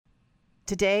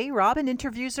Today, Robin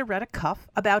interviews Aretta Cuff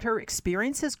about her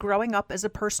experiences growing up as a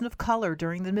person of color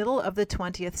during the middle of the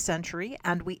 20th century,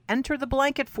 and we enter the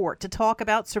blanket fort to talk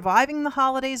about surviving the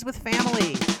holidays with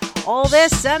family. All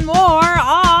this and more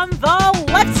on The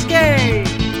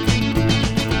Leftscape!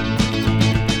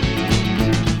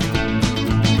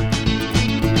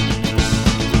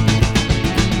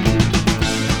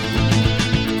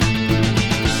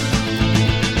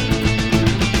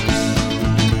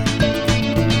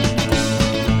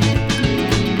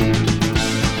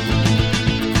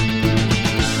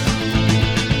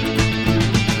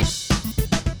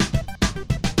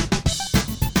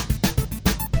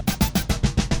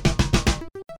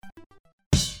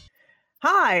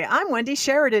 Hi, I'm Wendy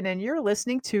Sheridan, and you're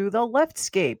listening to The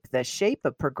Leftscape, the shape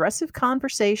of progressive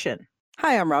conversation.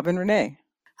 Hi, I'm Robin Renee.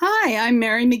 Hi, I'm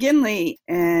Mary McGinley,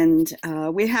 and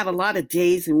we have a lot of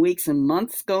days and weeks and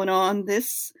months going on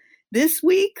this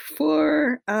week.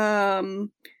 For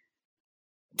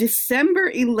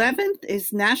December 11th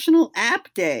is National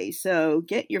App Day, so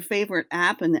get your favorite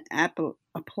app and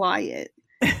apply it.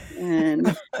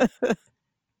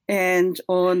 And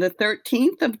on the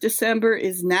 13th of December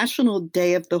is National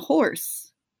Day of the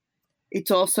Horse.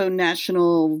 It's also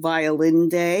National Violin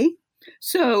Day.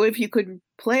 So if you could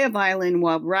play a violin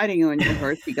while riding on your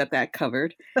horse, you got that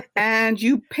covered. And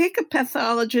you pick a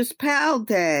pathologist pal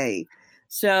day.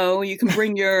 So you can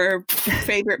bring your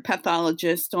favorite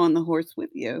pathologist on the horse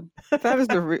with you. That was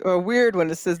a weird one.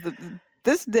 It says that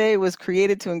this day was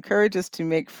created to encourage us to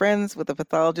make friends with a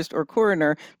pathologist or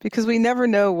coroner because we never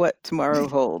know what tomorrow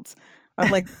holds.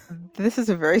 I'm like, this is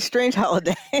a very strange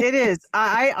holiday. It is.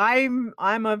 I'm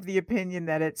of the opinion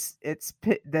that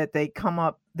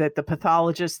that the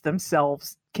pathologists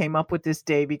themselves came up with this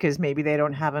day because maybe they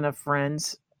don't have enough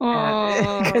friends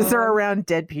because they're around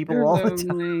dead people all the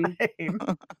time.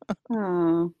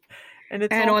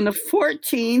 And on the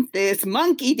 14th is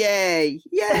Monkey Day.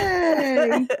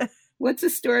 Yay! What's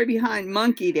the story behind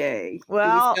Monkey Day? Well,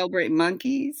 do we celebrate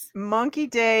monkeys? Monkey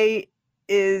Day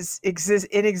is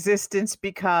in existence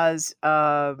because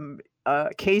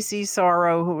Casey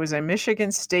Sorrow, who was a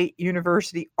Michigan State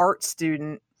University art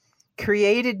student,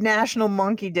 created National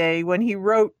Monkey Day when he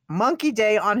wrote Monkey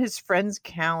Day on his friend's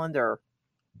calendar.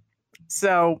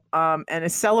 So, and a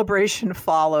celebration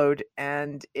followed,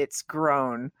 and it's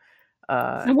grown.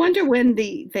 I wonder when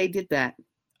they did that.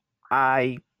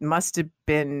 I must have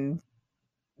been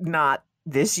not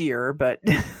this year, but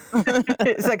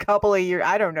it's a couple of years.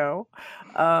 I don't know.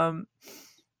 But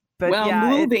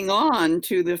moving on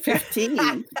to the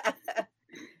 15th.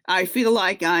 I feel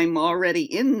like I'm already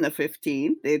in the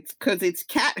 15th. It's because it's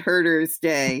Cat Herders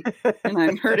Day, and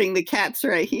I'm herding the cats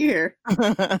right here.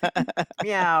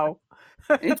 Meow.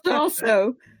 It's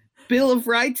also Bill of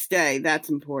Rights Day. That's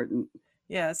important.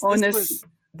 Yes,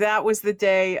 that was the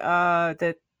day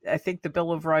that I think the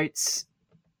Bill of Rights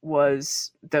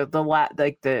was the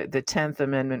 10th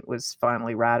Amendment was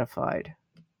finally ratified.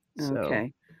 So.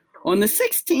 Okay. On the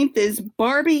 16th is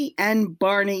Barbie and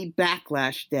Barney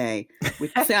Backlash Day,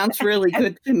 which sounds really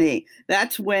good to me.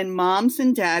 That's when moms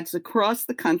and dads across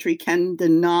the country can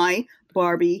deny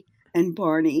Barbie and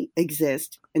Barney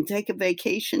exist and take a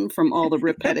vacation from all the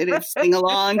repetitive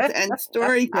sing-alongs and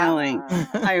storytelling.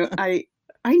 I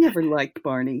never liked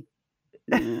Barney.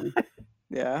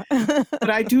 Yeah. But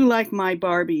I do like my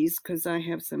Barbies because I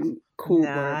have some cool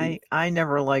Barbies. I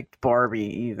never liked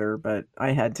Barbie either, but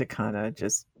I had to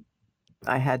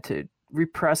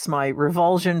repress my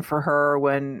revulsion for her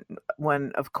when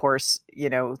of course,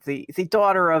 the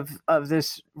daughter of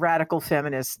this radical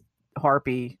feminist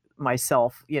harpy,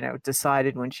 myself,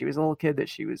 decided when she was a little kid that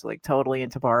she was like totally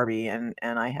into Barbie, and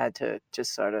I had to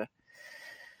just sort of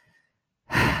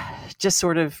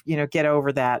get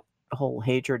over that whole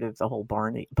hatred of the whole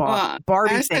Barbie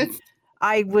thing.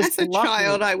 I was as a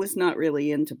child, I was not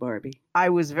really into Barbie. I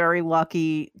was very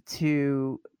lucky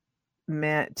to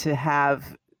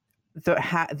have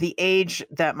the age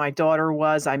that my daughter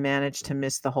was. I managed to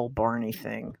miss the whole Barney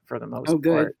thing for the most part.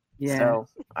 Good. Yeah. So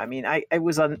I mean, it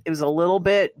was a little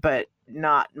bit, but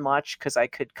not much because I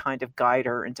could kind of guide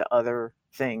her into other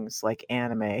things like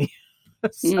anime.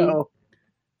 So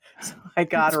I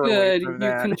got her away from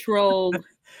that.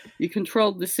 You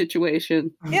controlled the situation.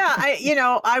 Yeah,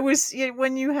 I was,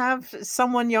 when you have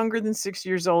someone younger than 6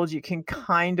 years old, you can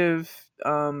kind of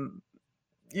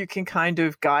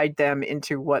guide them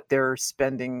into what they're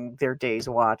spending their days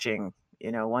watching.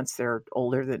 Once they're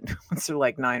once they're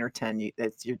like 9 or 10,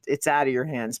 it's out of your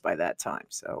hands by that time.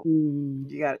 So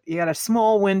you got a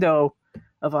small window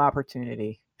of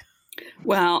opportunity.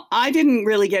 Well, I didn't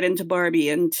really get into Barbie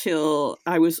until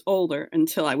I was older,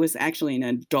 until I was actually an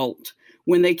adult,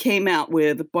 when they came out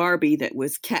with Barbie that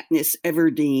was Katniss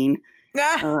Everdeen.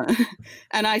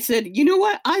 And I said, you know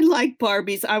what? I like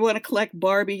Barbies. I want to collect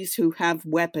Barbies who have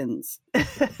weapons.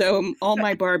 So all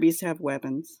my Barbies have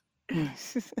weapons.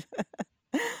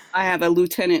 I have a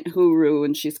Lieutenant Huru,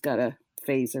 and she's got a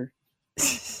phaser.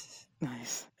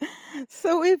 Nice.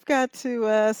 So we've got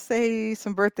to say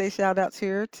some birthday shout outs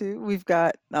here too. We've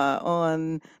got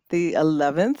on the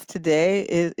 11th today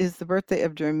is the birthday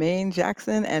of Jermaine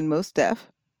Jackson and Mos Def.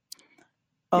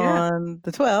 Yeah. On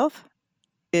the 12th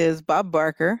is Bob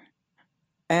Barker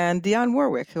and Dionne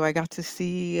Warwick, who I got to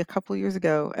see a couple years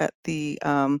ago at the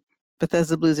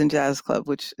Bethesda Blues and Jazz Club,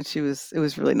 which it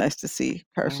was really nice to see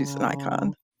her. She's an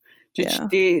icon.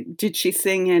 Did she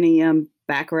sing any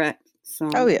Baccarat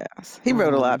songs? Oh yes, he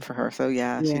wrote a lot for her. So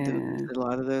yeah, she did a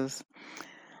lot of those.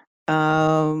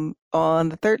 On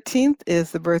the 13th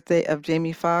is the birthday of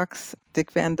Jamie Foxx,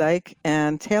 Dick Van Dyke,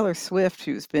 and Taylor Swift,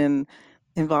 who's been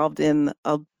involved in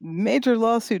a major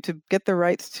lawsuit to get the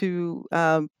rights to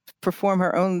perform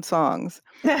her own songs.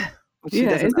 She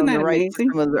doesn't own the rights to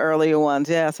some of the earlier ones.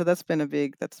 Yeah, so that's been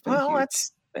huge that's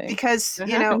thing. Because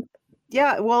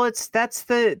that's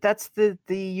the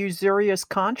usurious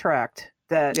contract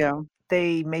that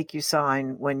they make you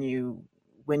sign when you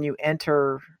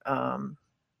enter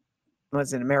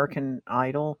was it American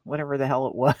Idol, whatever the hell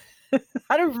it was.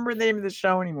 I don't remember the name of the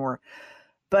show anymore.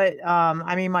 But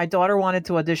I mean, my daughter wanted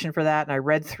to audition for that, and I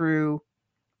read through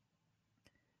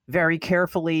very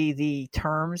carefully the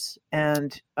terms,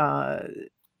 and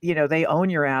they own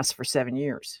your ass for 7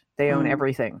 years. They own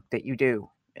everything that you do.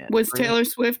 Was Taylor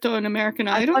Swift on American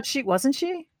Idol? I thought wasn't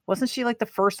she like the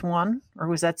first one, or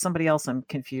was that somebody else I'm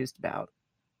confused about?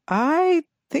 I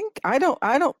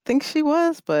don't think she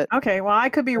was, but okay, well, I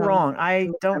could be wrong. I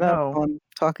don't know. I'm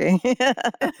talking.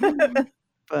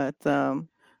 But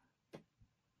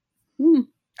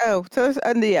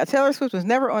Taylor Swift was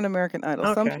never on American Idol.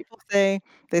 Okay. Some people say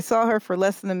they saw her for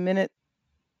less than a minute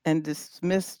and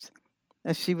dismissed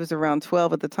as she was around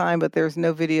 12 at the time, but there's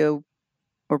no video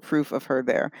or proof of her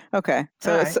there. Okay,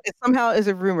 so it somehow is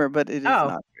a rumor, but it is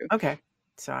not true. Okay,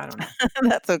 so I don't know.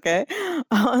 That's okay.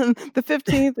 On the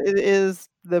 15th, it is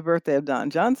the birthday of Don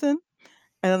Johnson.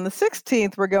 And on the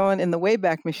 16th, we're going in the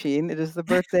Wayback Machine. It is the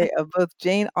birthday of both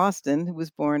Jane Austen, who was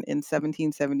born in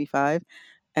 1775,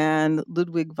 and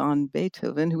Ludwig van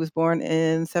Beethoven, who was born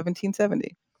in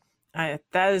 1770.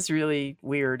 That is really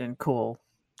weird and cool.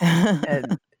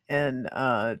 and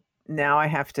now I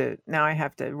have to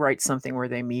write something where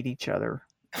they meet each other.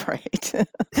 Right.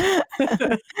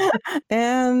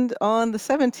 And on the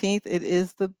 17th, it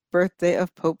is the birthday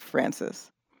of Pope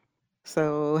Francis.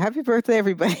 So happy birthday,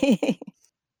 everybody.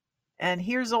 And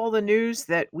here's all the news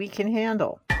that we can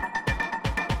handle.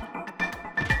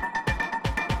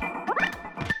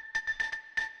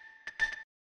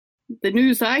 The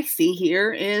news I see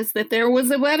here is that there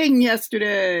was a wedding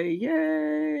yesterday.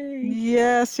 Yay!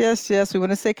 Yes. We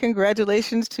want to say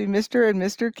congratulations to Mr. and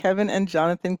Mr. Kevin and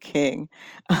Jonathan King.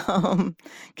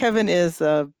 Kevin is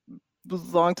a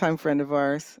longtime friend of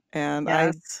ours, and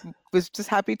I was just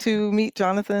happy to meet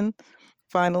Jonathan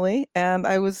finally. And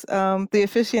I was the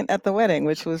officiant at the wedding,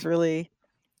 which was really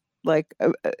like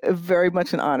a very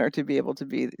much an honor to be able to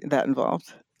be that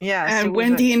involved. Yeah, and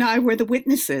Wendy and I were the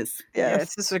witnesses.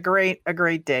 Yes, this is a great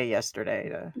day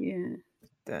yesterday.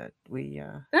 That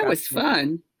was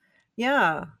fun.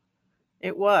 Yeah,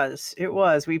 it was.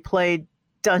 We played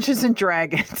Dungeons and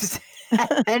Dragons,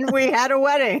 and we had a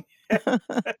wedding.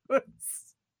 It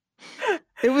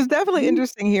was definitely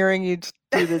interesting hearing you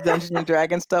do the Dungeons and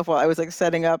Dragons stuff while I was like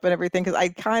setting up and everything, because I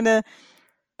kind of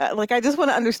I just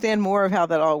want to understand more of how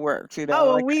that all works. It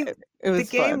was the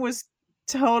game was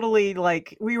totally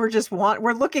like we're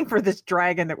looking for this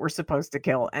dragon that we're supposed to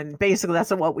kill, and basically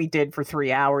that's what we did for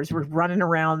 3 hours. We're running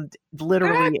around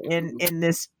literally in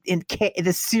this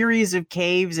series of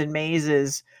caves and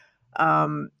mazes,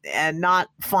 and not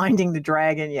finding the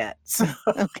dragon yet. So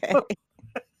okay.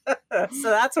 So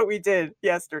that's what we did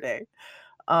yesterday.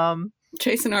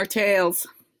 Chasing our tails.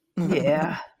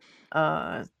 Yeah.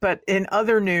 But in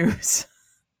other news.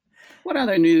 What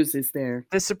other news is there?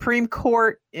 The Supreme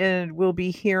Court will be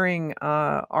hearing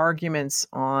arguments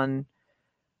on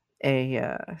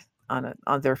on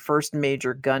their first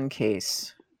major gun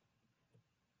case.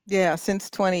 Yeah,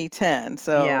 since 2010.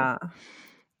 So yeah,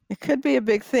 it could be a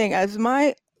big thing. As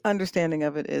my understanding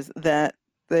of it is that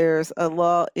there's a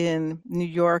law in New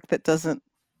York that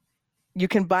you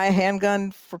can buy a handgun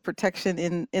for protection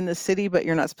in the city, but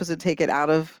you're not supposed to take it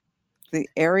out of the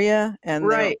area. And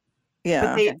right.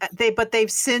 Yeah. But they've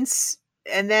since,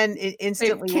 and then it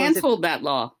instantly canceled that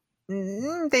law.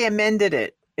 They amended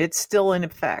it It's still in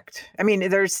effect. I mean, they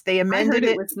I amended heard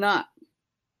it. it was not.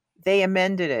 They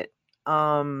amended it.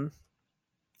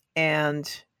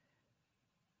 And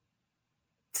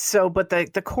so, but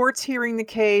the court's hearing the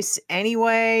case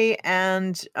anyway,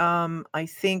 and I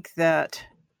think that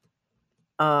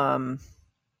I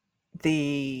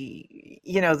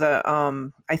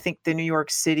think the New York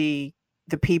City,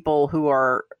 the people who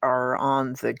are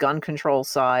on the gun control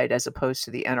side as opposed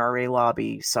to the NRA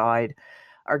lobby side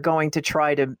are going to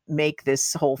try to make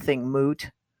this whole thing moot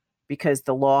because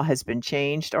the law has been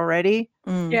changed already.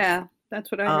 Yeah,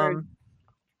 that's what I heard.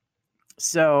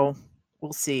 So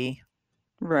we'll see.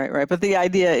 Right. But the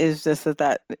idea is just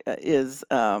that is,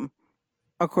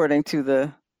 according to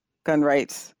the gun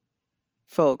rights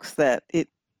folks, that it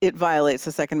violates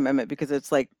the Second Amendment because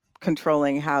it's like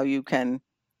controlling how you can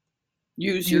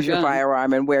Use your gun.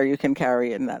 firearm and where you can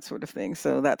carry it and that sort of thing.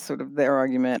 So that's sort of their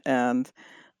argument. And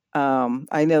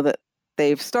I know that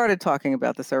they've started talking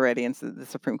about this already in the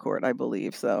Supreme Court, I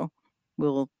believe. So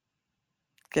we'll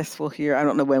hear. I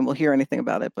don't know when we'll hear anything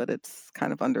about it, but it's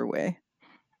kind of underway.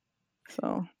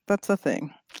 So that's a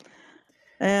thing.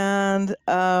 And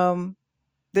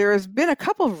there has been a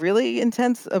couple of really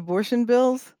intense abortion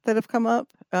bills that have come up.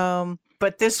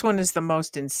 But this one is the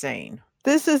most insane.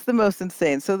 This is the most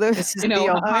insane. So there's This is the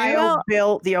Ohio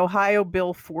bill, the Ohio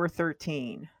Bill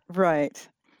 413. Right.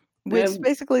 Which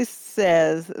basically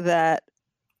says that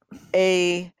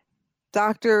a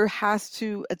doctor has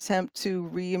to attempt to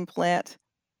reimplant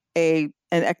an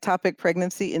ectopic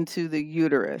pregnancy into the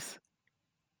uterus.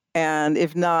 And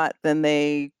if not, then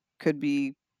it's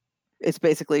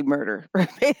basically murder.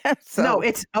 Right? No,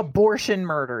 it's abortion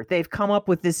murder. They've come up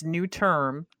with this new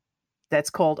term that's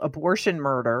called abortion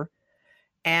murder.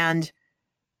 And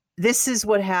this is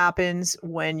what happens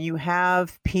when you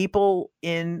have people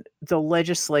in the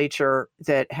legislature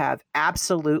that have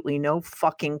absolutely no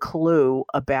fucking clue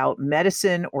about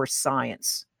medicine or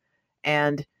science.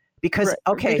 And because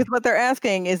what they're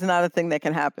asking is not a thing that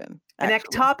can happen. An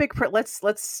ectopic,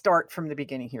 let's start from the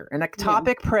beginning here. An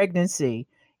ectopic pregnancy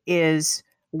is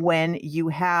when you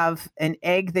have an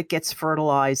egg that gets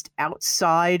fertilized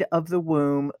outside of the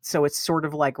womb. So it's sort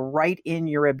of like right in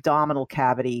your abdominal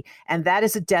cavity. And that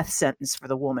is a death sentence for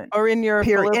the woman. Or in your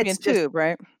fallopian tube,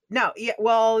 right? No,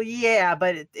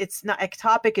 but it's not.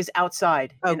 Ectopic is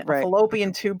outside. Oh, and a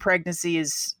fallopian tube pregnancy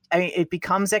it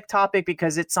becomes ectopic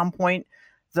because at some point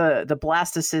the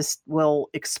blastocyst will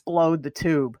explode the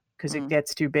tube because it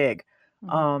gets too big.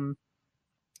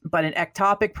 But an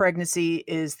ectopic pregnancy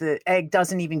is the egg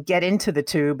doesn't even get into the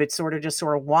tube. It sort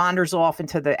of wanders off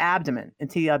into the abdomen,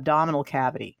 into the abdominal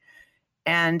cavity.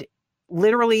 And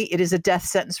literally it is a death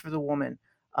sentence for the woman.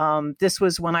 This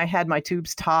was when I had my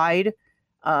tubes tied.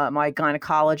 My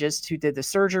gynecologist who did the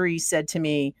surgery said to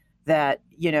me that,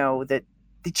 that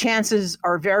the chances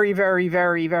are very, very,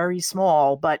 very, very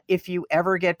small. But if you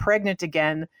ever get pregnant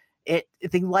again, the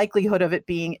likelihood of it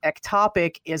being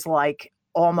ectopic is like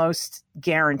almost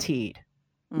guaranteed.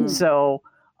 So,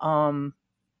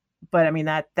 but I mean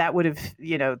that would have,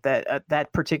 that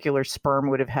particular sperm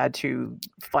would have had to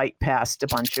fight past a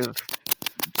bunch of.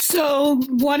 So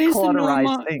what is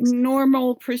the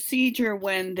normal procedure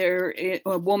when a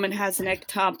woman has an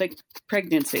ectopic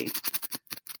pregnancy?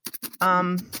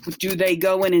 Do they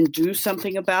go in and do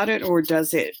something about it, or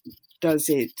does it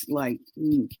like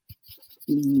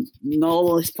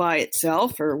nullify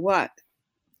itself, or what?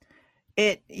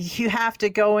 You have to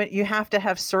go in. You have to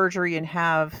have surgery and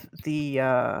have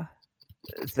the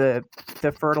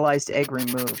fertilized egg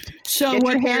removed. So get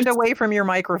your hand away from your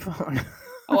microphone.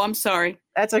 Oh, I'm sorry.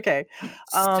 That's okay.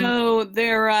 So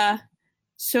they're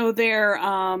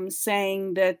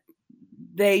saying that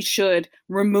they should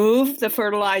remove the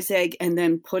fertilized egg and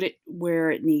then put it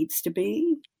where it needs to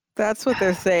be. That's what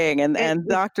they're saying, and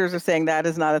doctors are saying that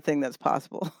is not a thing that's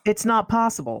possible. It's not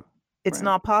possible. It's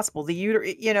not possible. The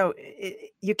uterus,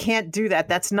 you can't do that.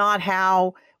 That's not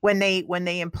how when they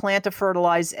implant a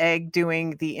fertilized egg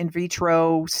doing the in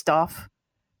vitro stuff.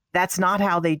 That's not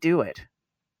how they do it.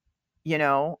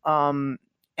 And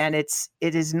it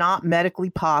is not medically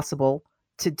possible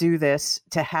to do this,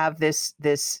 to have this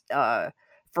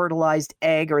fertilized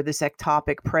egg or this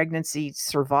ectopic pregnancy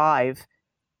survive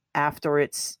after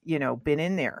it's been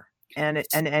in there. And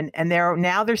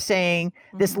they're saying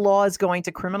this law is going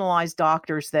to criminalize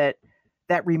doctors that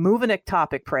remove an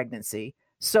ectopic pregnancy.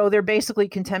 So they're basically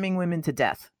condemning women to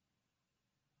death.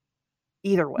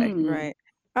 Either way. Right.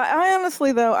 I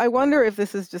honestly, though, I wonder if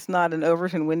this is just not an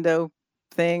Overton window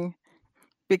thing,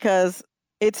 because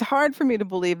it's hard for me to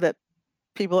believe that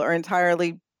people are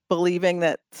entirely believing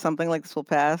that something like this will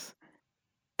pass.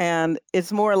 And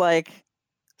it's more like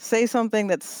say something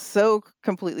that's so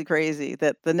completely crazy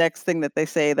that the next thing that they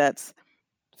say that's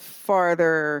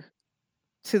farther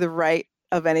to the right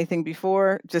of anything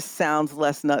before just sounds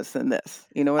less nuts than this.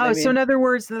 You know what I Oh, mean? so in other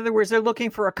words, they're looking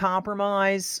for a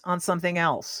compromise on something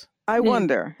else. I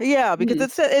wonder. Yeah,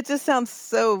 because it just sounds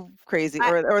so crazy.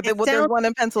 Or It there's sounds one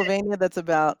in Pennsylvania that's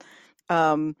about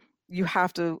you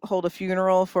have to hold a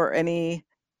funeral for any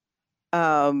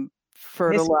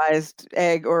fertilized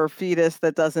egg or fetus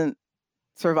that doesn't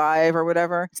survive or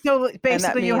whatever. so And that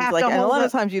basically you means have like, to and a hold lot a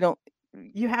of times you don't.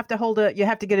 you have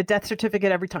to get a death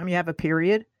certificate every time you have a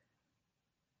period.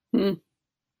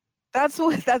 That's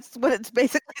what it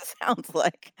basically sounds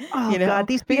like. Oh You know, God,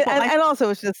 these because, people. and also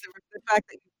it's just the fact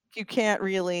that you can't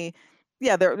really,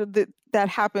 yeah, that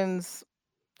happens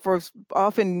for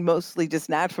often mostly just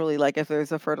naturally. Like if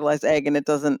there's a fertilized egg and it's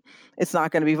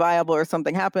not going to be viable or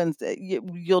something happens,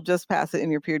 you'll just pass it in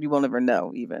your period. You will never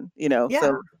know even, you know. Yeah.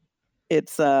 So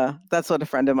it's that's what a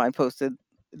friend of mine posted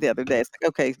the other day. It's like,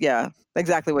 okay, yeah,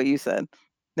 exactly what you said.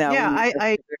 Now Yeah,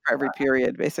 I for every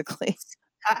period basically.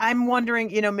 I'm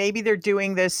wondering, maybe they're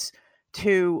doing this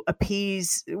to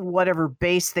appease whatever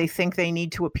base they think they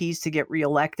need to appease to get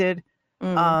reelected.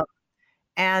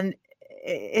 And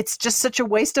it's just such a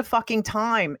waste of fucking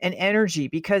time and energy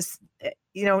because,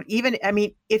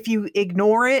 if you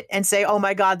ignore it and say, oh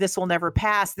my God, this will never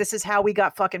pass. This is how we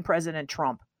got fucking President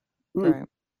Trump. Right.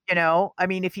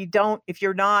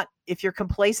 If you're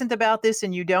complacent about this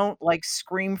and you don't like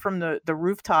scream from the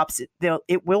rooftops,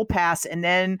 it will pass. And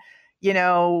then,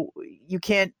 you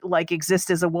can't like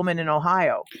exist as a woman in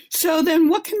Ohio. So then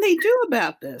what can they do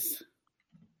about this?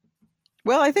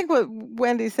 Well, I think what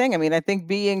Wendy's saying, I mean, I think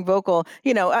being vocal,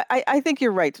 I think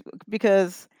you're right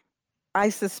because I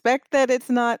suspect that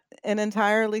it's not an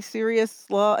entirely serious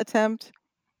law attempt,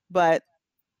 but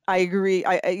I agree.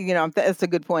 That's a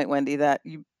good point, Wendy, that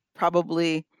you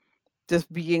probably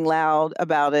just being loud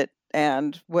about it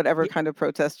and whatever kind of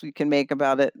protest we can make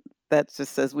about it, that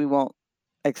just says we won't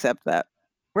accept that.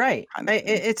 Right. Kind of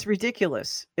it's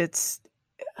ridiculous.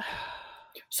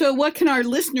 So what can our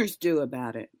listeners do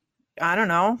about it? I don't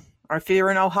know. Or if you're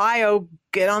in Ohio,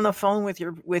 get on the phone with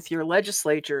your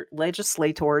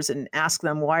legislators and ask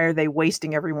them why are they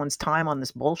wasting everyone's time on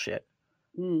this bullshit.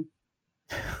 Because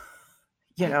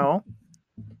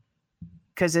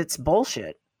it's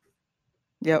bullshit.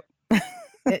 Yep.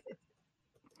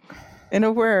 In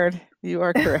a word, you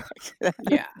are correct.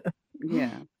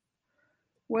 Yeah.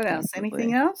 What else? Definitely.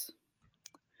 Anything else?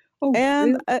 Oh,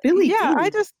 and Billy D. I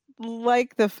just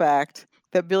like the fact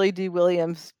that Billy D.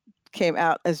 Williams came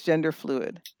out as gender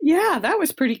fluid. Yeah, that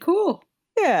was pretty cool.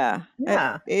 Yeah.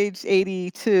 At age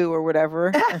 82 or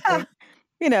whatever, I think.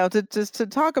 To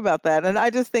talk about that. And I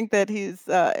just think that he's,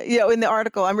 in the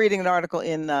article, I'm reading an article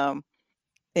in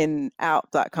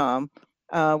out.com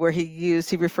where he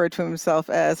referred to himself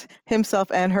as himself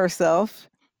and herself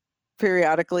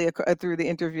periodically through the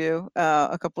interview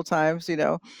a couple times,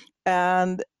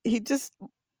 and he's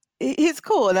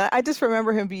cool. And I just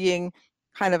remember him being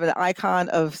kind of an icon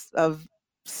of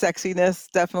sexiness,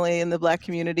 definitely in the Black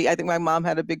community. I think my mom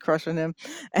had a big crush on him,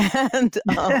 and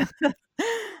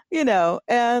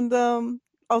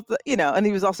also, and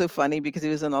he was also funny because he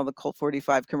was in all the Colt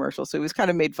 45 commercials, so he was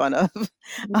kind of made fun of.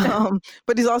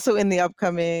 But he's also in the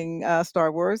upcoming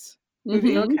Star Wars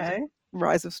movie, Okay.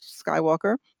 Rise of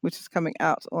Skywalker, which is coming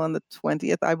out on the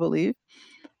 20th, I believe.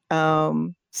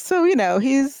 So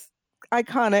he's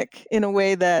iconic in a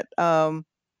way that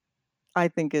I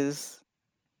think is.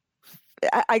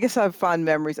 I guess I have fond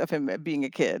memories of him being a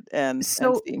kid and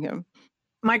seeing him.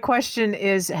 My question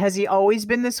is, has he always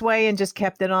been this way and just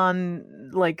kept it under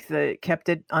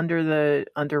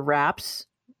wraps,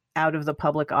 out of the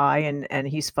public eye, and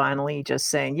he's finally just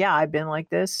saying, yeah, I've been like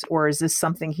this? Or is this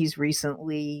something he's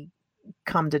recently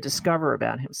come to discover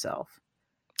about himself?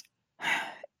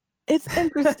 It's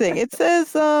interesting. It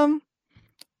says, let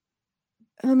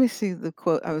me see the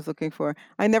quote I was looking for.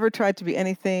 I never tried to be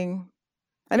anything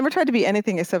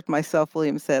except myself,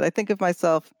 Williams said. I think of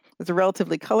myself as a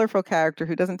relatively colorful character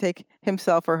who doesn't take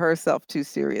himself or herself too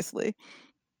seriously,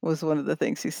 was one of the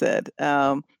things he said.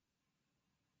 I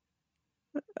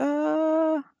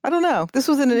don't know. This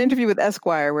was in an interview with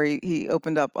Esquire where he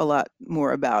opened up a lot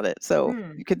more about it. So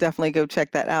you could definitely go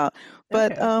check that out.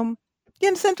 But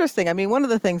it's interesting. I mean, one of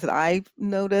the things that I've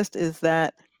noticed is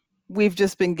that we've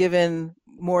just been given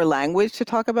more language to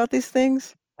talk about these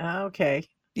things. Okay.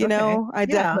 I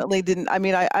definitely didn't. I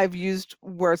mean, I've used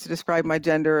words to describe my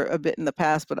gender a bit in the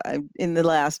past, but in the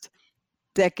last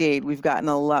decade, we've gotten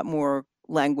a lot more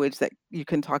language that you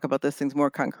can talk about those things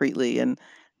more concretely and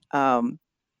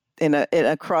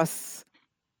across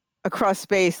across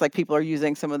space, like people are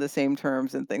using some of the same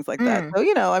terms and things like that.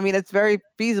 Mm. So, I mean, it's very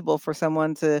feasible for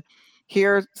someone to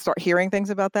start hearing things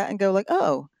about that and go like,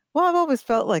 oh, well, I've always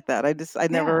felt like that. I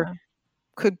never Yeah.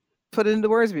 could put it into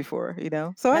words before,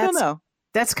 So I don't know.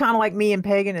 That's kind of like me in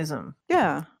paganism.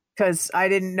 Yeah. Because I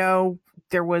didn't know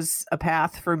there was a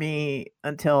path for me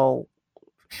until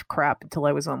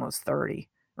I was almost 30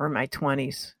 or in my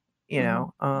 20s,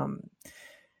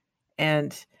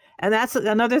 and that's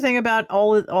another thing about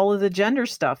all of the gender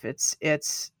stuff.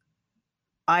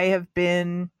 I have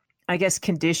been, I guess,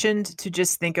 conditioned to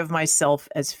just think of myself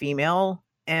as female,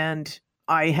 and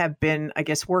I have been, I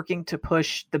guess, working to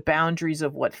push the boundaries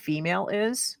of what female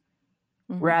is,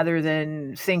 rather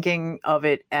than thinking of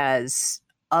it as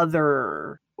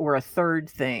other or a third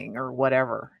thing or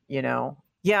whatever,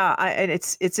 Yeah, and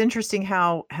it's interesting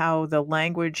how the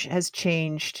language has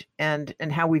changed and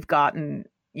how we've gotten,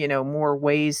 more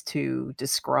ways to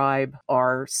describe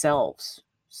ourselves.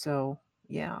 So,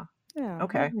 yeah. Yeah.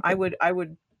 Okay. I would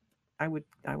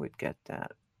get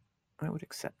that. I would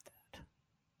accept that.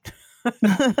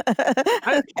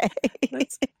 Okay.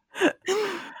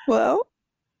 Well,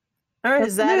 all right,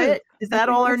 is that news. it? Is that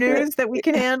all our news that we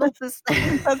can handle this?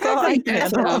 That's all I can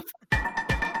handle.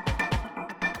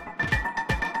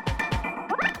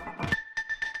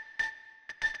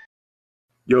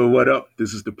 Yo, what up?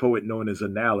 This is the poet known as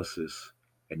Analysis,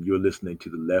 and you're listening to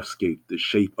The Leftscape, the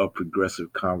shape of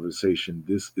progressive conversation.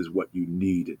 This is what you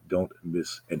need. Don't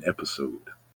miss an episode.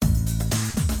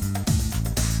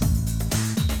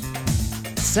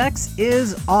 Sex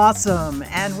is awesome,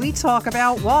 and we talk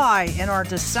about why in our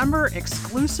December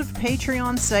exclusive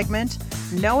Patreon segment,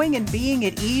 Knowing and Being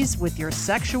at Ease with Your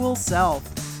Sexual Self.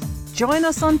 Join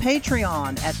us on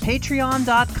Patreon at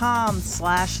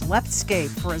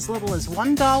patreon.com/leftscape for as little as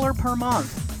 $1 per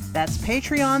month. That's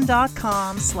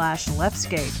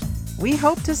patreon.com/leftscape. We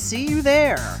hope to see you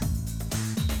there.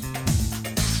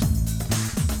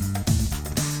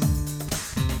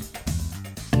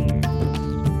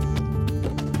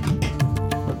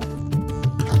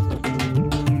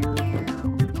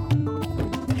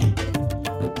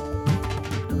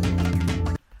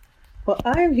 Well,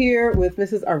 I'm here with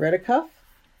Mrs. Aretta Cuff,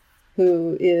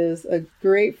 who is a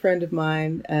great friend of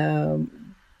mine. I've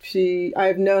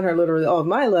known her literally all of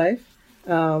my life.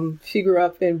 She grew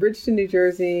up in Bridgeton, New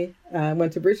Jersey,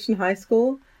 went to Bridgeton High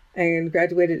School, and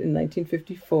graduated in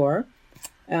 1954.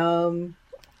 And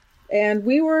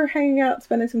we were hanging out,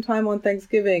 spending some time on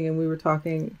Thanksgiving, and we were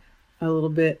talking a little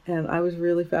bit, and I was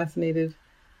really fascinated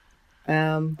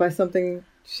by something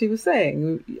she was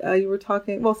saying. You were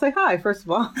talking, well, say hi, first of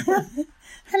all.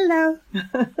 Hello.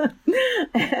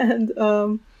 And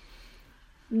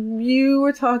you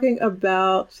were talking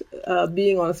about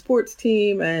being on a sports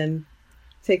team and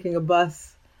taking a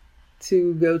bus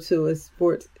to go to a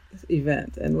sports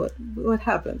event, and what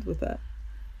happened with that?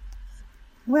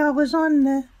 Well, I was on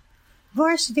the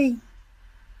varsity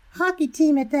hockey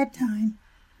team at that time,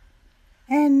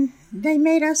 and they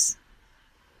made us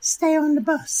stay on the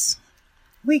bus.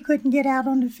 We couldn't get out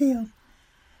on the field.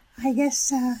 I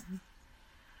guess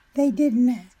they didn't.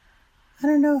 I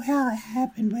don't know how it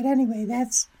happened, but anyway,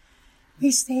 we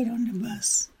stayed on the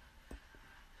bus.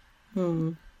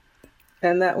 And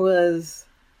that was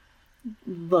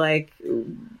like,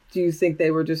 do you think they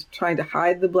were just trying to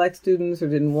hide the black students, or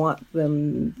didn't want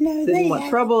them? No, didn't want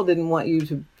trouble. Didn't want you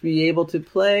to be able to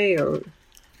play, or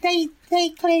they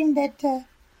claimed that they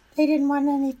didn't want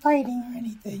any fighting or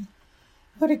anything.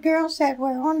 But the girls that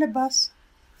were on the bus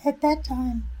at that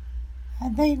time,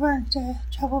 they weren't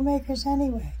troublemakers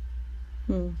anyway.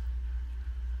 I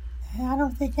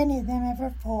don't think any of them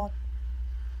ever fought,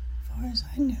 as far as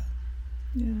I know.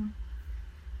 Yeah.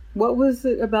 What was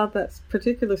it about that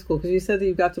particular school? Because you said that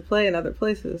you got to play in other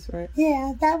places, right?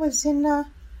 Yeah, that was in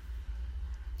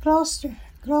Gloucester.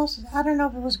 I don't know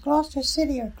if it was Gloucester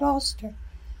City or Gloucester,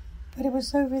 but it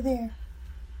was over there.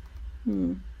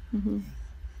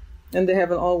 And they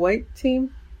have an all-white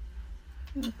team?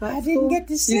 I didn't get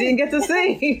to see. You didn't get to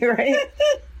see, right?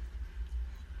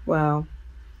 Wow.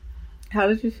 How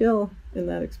did you feel in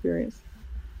that experience?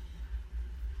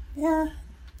 Yeah,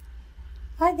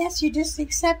 I guess you just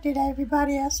accepted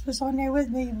everybody else was on there with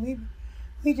me, and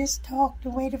we just talked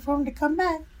and waited for them to come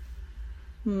back.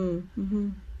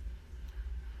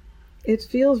 It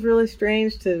feels really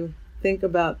strange to think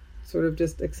about sort of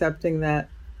just accepting that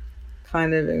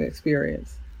kind of an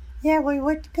experience. Yeah, well,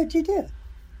 what could you do?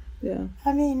 Yeah.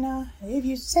 I mean, if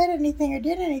you said anything or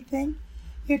did anything,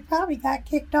 you'd probably got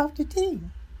kicked off the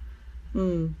team.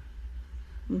 Wow.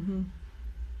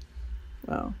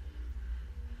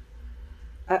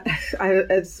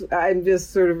 I'm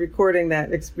just sort of recording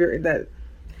that experience. That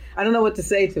I don't know what to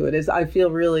say to it. I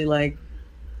feel really like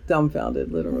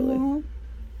dumbfounded, literally.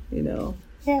 Mm-hmm. You know.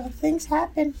 Yeah, things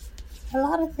happen. A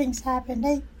lot of things happen.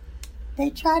 They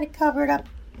try to cover it up,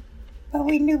 but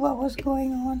we knew what was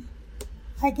going on.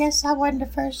 I guess I wasn't the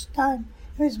first time.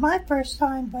 It was my first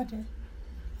time, but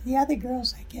the other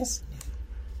girls, I guess,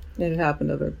 knew. It happened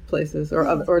other places,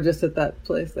 or just at that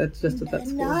place. That's just at that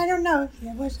school. No, I don't know.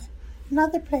 It was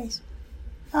another place.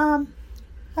 I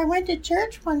went to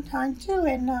church one time too,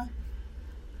 and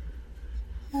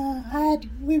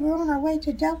we were on our way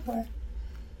to Delaware,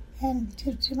 and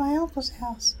to my uncle's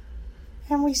house,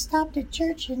 and we stopped at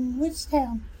church in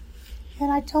Woodstown,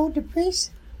 and I told the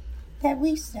priest that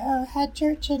we had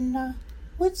church in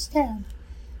Woodstown,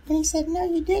 and he said, "No,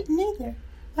 you didn't either."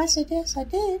 I said, "Yes, I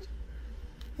did."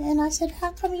 And I said,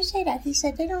 "How come you say that?" He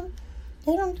said, "They don't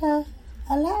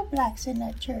allow blacks in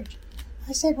that church."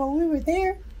 I said, "Well, we were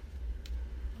there,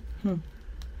 and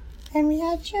we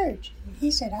had church."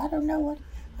 He said, "I don't know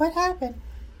what happened."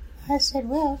 I said,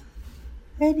 "Well,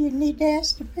 maybe you need to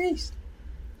ask the priest."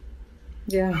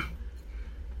 Yeah.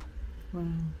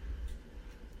 Wow.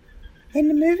 In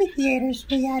the movie theaters,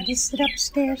 we had to sit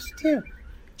upstairs too,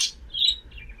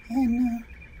 and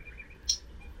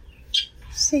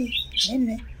see.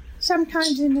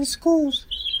 Sometimes in the schools,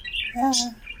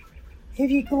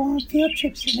 if you go on field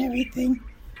trips and everything,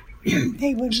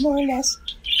 they would more or less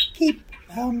keep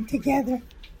together.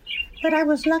 But I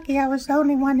was lucky; I was the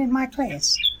only one in my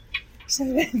class, so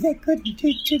they couldn't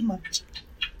do too much.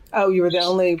 Oh, you were the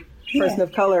only person Yeah.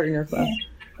 of color in your class.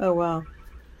 Yeah. Oh, wow.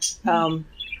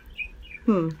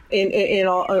 In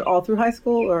all through high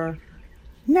school, or?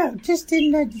 No, just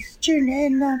in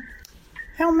the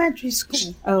elementary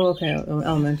school. Oh, okay,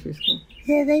 elementary school.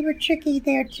 Yeah, they were tricky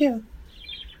there too.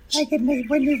 Like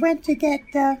when you went to get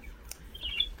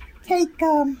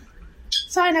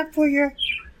sign up for your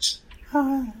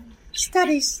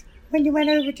studies when you went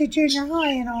over to junior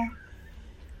high and all,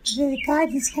 the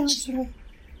guidance counselor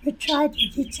would try to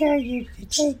deter you to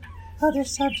take other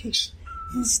subjects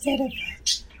instead of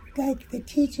like the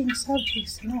teaching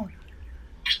subjects and all.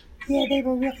 Yeah, they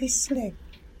were really slick.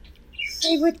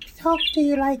 They would talk to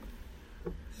you like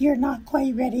you're not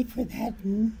quite ready for that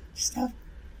and stuff.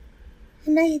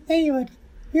 And they would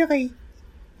really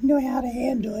know how to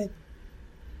handle it.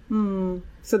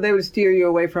 So they would steer you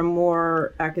away from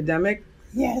more academic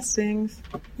Yes. things?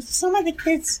 Some of the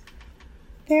kids,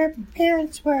 their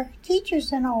parents were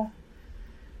teachers and all.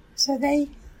 So they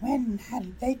went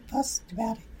and they fussed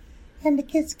about it. And the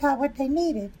kids got what they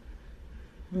needed.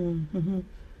 Mm-hmm.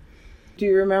 Do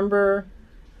you remember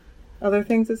other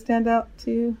things that stand out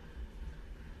to you?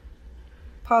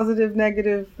 Positive,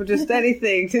 negative, or just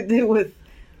anything to do with...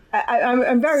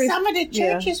 I'm very... Some of the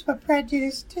churches were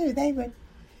prejudiced too.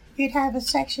 You'd have a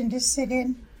section to sit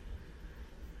in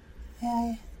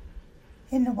the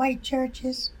white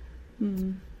churches.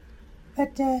 Mm-hmm.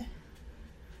 But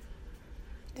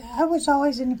I was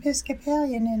always an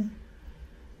Episcopalian, and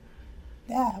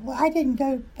I didn't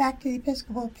go back to the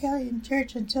Episcopalian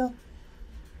church until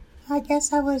I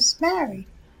guess I was married.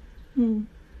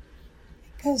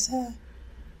 Because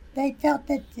they felt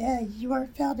that you were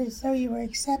felt as though you were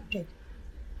accepted.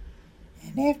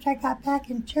 And after I got back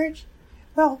in church,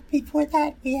 well, before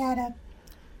that, we had a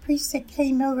priest that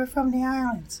came over from the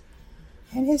islands,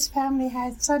 and his family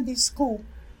had Sunday school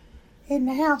in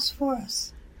the house for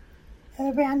us,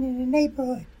 around in the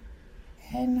neighborhood.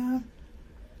 And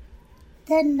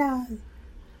then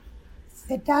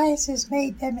the diocese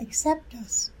made them accept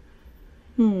us.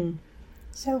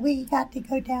 So we got to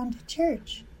go down to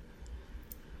church.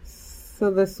 So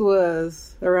this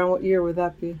was, around what year would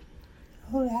that be?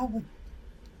 Oh, that would,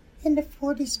 in the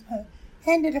 40s,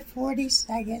 end of the 40s,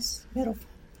 I guess, middle.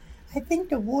 I think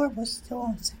the war was still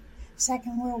on,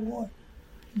 Second World War.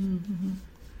 Mm-hmm.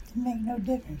 It made no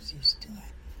difference, you still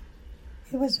had.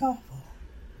 It was awful.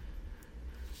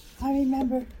 I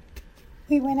remember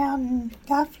we went out and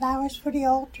got flowers for the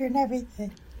altar and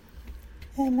everything.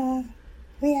 And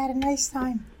we had a nice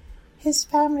time. His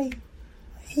family,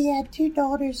 he had 2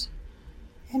 daughters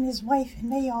and his wife,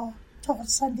 and they all taught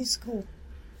Sunday school.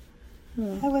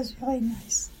 That was really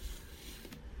nice.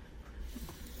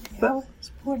 Yeah, I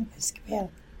was born Episcopalian.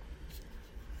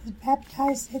 I was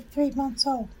baptized at 3 months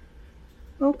old.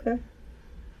 Okay.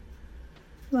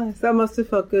 Nice. That must have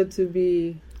felt good to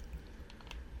be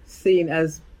seen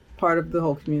as part of the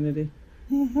whole community.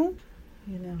 Mm-hmm.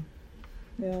 You know.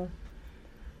 Yeah.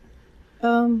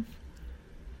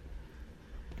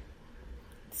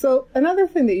 So another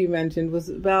thing that you mentioned was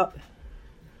about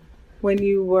when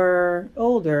you were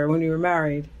older, when you were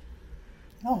married.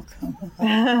 Oh, come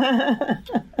on.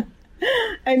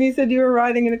 And you said you were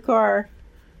riding in a car,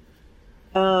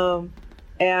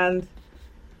 and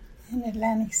In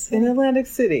Atlantic City. in Atlantic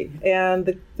City,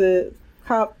 and the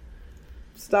cop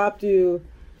stopped you,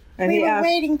 and We he were asked,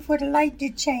 waiting for the light to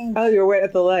change. "Oh, you were waiting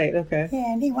at the light, okay."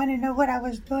 Yeah, and he wanted to know what I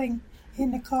was doing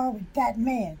in the car with that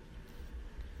man.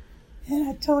 And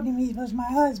I told him he was my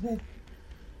husband.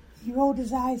 He rolled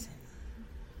his eyes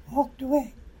and walked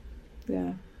away.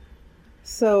 Yeah.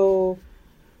 So,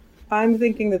 I'm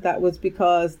thinking that was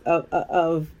because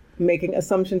of making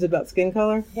assumptions about skin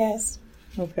color. Yes.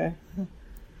 Okay.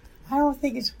 I don't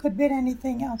think it could have been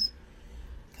anything else.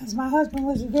 Because my husband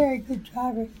was a very good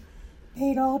driver.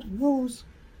 Made all the rules.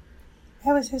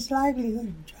 That was his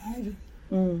livelihood, driving.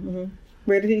 Mm-hmm.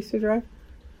 Where did he used to drive?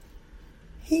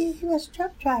 He was a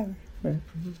truck driver. Right.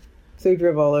 Mm-hmm. So he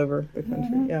drove all over the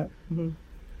country. Mhm. Yeah. Mm-hmm.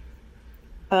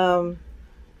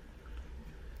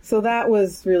 So that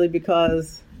was really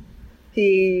because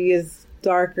he is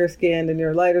darker skinned and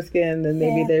you're lighter skinned, and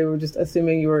maybe Yeah. they were just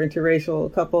assuming you were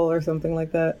interracial couple or something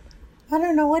like that. I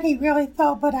don't know what he really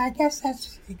thought, but I guess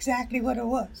that's exactly what it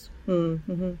was.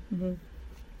 Mm-hmm. Mm-hmm.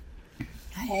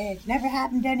 It never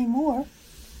happened anymore.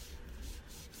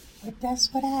 But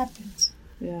that's what happens.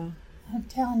 Yeah. I'm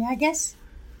telling you. I guess,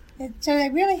 so they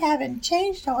really haven't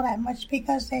changed all that much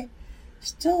because they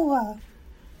still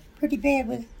pretty bad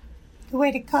with the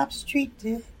way the cops treat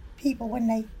the people when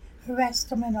they arrest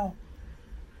them and all.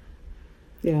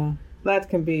 Yeah. That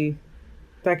can be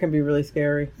really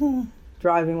scary. Hmm.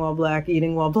 Driving while black,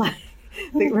 eating while black.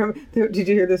 Did you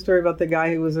hear the story about the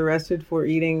guy who was arrested for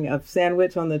eating a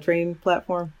sandwich on the train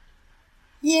platform?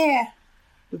 Yeah,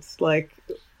 It's like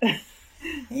he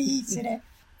eats it.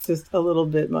 just a little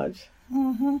bit much,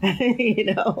 Mm-hmm.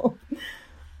 you know.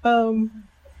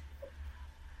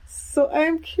 So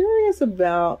I'm curious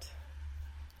about,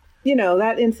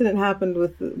 that incident happened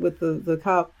with the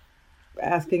cop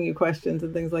asking you questions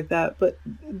and things like that. But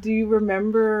do you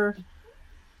remember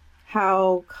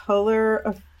how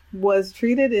color was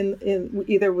treated in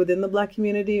either within the black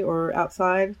community or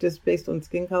outside, just based on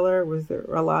skin color? Was there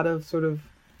a lot of sort of,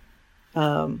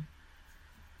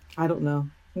 I don't know,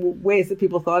 ways that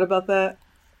people thought about that?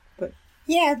 But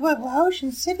Yeah, well,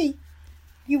 Ocean City,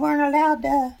 you weren't allowed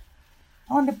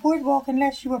on the boardwalk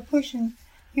unless you were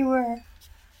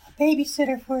a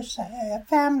babysitter for a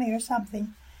family or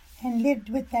something and lived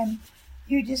with them.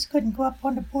 You just couldn't go up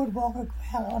on the boardwalk or go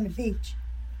out on the beach.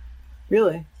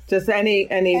 really, just any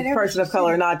At person of Ocean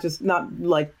color, City. not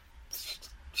like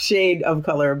shade of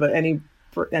color, but any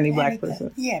black Anything.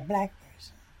 person. Yeah, black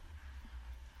person.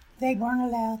 They weren't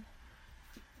allowed.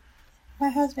 My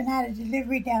husband had a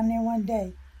delivery down there one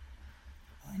day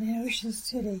in Ocean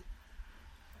City.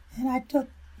 And I took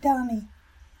Donnie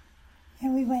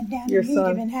and we went down Your to meet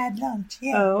son? him and had lunch.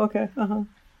 Yeah, Oh, okay. Uh-huh.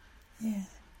 yeah.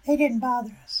 They didn't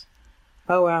bother us.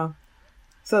 Oh, wow.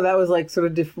 So that was like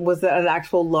sort of, was that an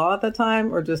actual law at the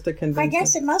time or just a convention? I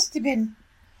guess it must have been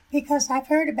because I've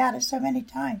heard about it so many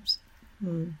times.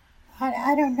 Hmm.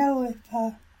 I don't know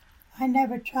if I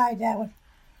never tried that one.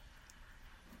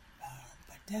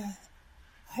 But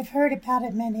I've heard about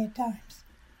it many times.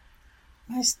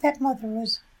 My stepmother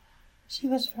she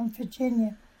was from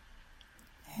Virginia,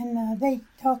 and they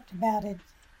talked about it.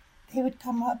 They would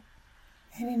come up,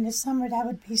 and in the summer that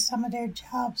would be some of their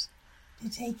jobs to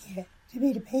take care, to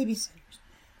be the babysitters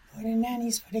or the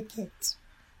nannies for the kids.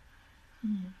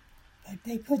 But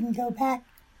they couldn't go back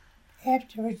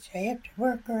afterwards, after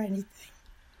work or anything.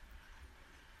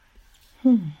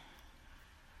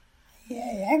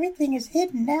 Yeah, everything is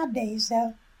hidden nowadays,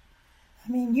 though. I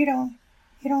mean, you don't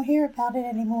hear about it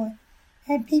anymore,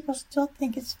 and people still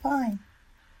think it's fine.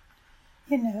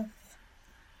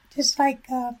 Just like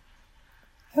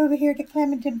over here to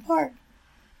Clementon Park.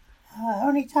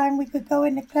 Only time we could go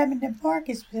into Clementon Park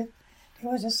is if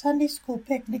there was a Sunday school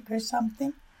picnic or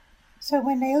something. So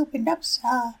when they opened up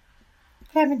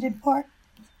Clementon Park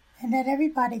and let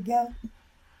everybody go,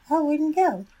 I wouldn't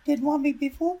go. Didn't want me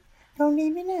before, don't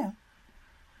need me now.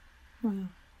 Wow.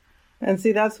 And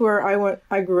see, that's where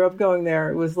I grew up going there.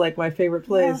 It was like my favorite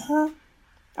place. Uh-huh.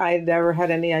 I never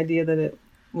had any idea that it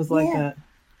was like Yeah. that.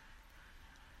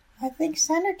 I think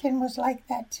Centerton was like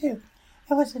that too.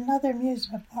 There was another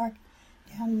amusement park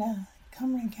down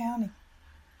Cumberland County.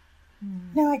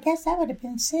 No, I guess that would have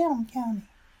been Salem County.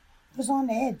 It was on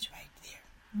the edge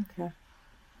right there. Okay.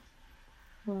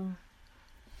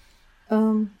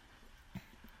 Wow.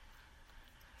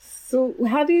 So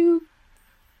how do you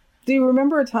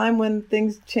remember a time when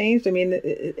things changed? I mean,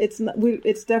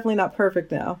 it's definitely not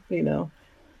perfect now,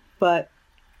 but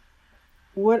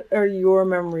what are your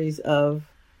memories of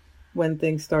when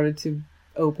things started to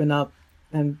open up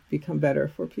and become better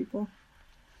for people?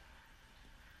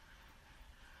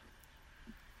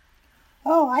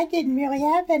 Oh, I didn't really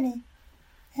have any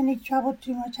trouble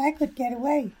too much. I could get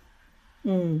away.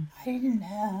 Mm. I didn't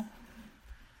have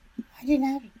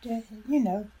to,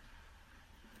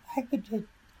 I could just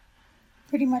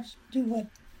pretty much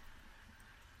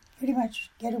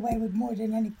get away with more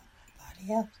than anybody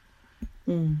else.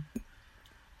 Mm.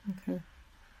 Okay.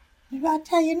 I'll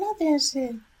tell you another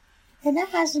incident, and that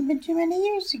hasn't been too many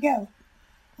years ago.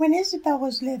 When Isabel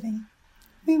was living,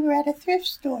 we were at a thrift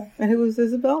store. And who was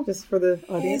Isabel, just for the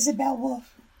audience? Isabel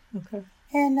Wolf. Okay.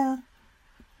 And I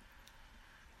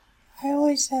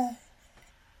always,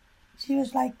 she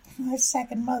was like my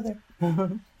second mother.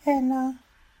 And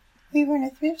we were in a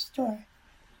thrift store,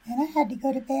 and I had to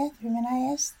go to the bathroom, and I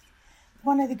asked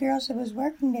one of the girls that was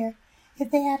working there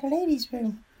if they had a ladies'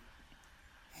 room.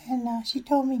 And she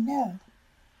told me no.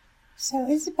 So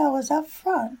Isabel was up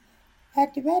front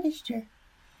at the register,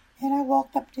 and I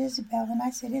walked up to Isabel, and I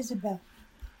said, Isabel,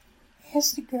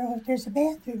 ask the girl if there's a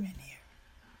bathroom in here.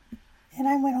 And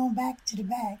I went on back to the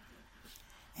back,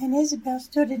 and Isabel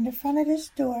stood in the front of the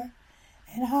store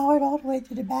and hollered all the way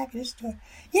to the back of the store,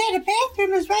 yeah, the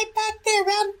bathroom is right back there,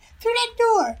 round through that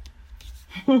door.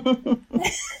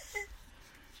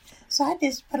 So I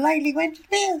just politely went to the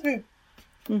bathroom.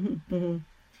 Mm-hmm. Mm-hmm.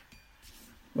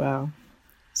 Wow.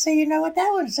 So you know what that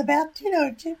was about too,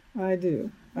 don't you? I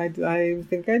do. I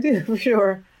think I do, for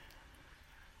sure.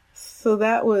 So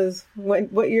that was,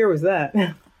 what year was that?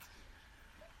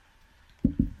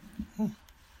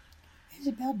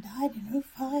 Isabel died in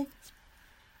 2005.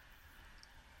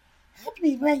 Had to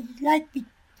be right, like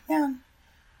around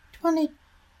 22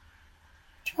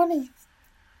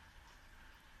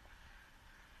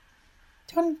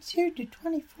 to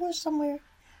 24, somewhere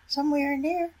in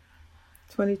there.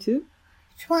 22?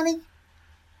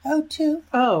 2002.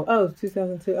 Oh,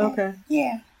 2002. Okay.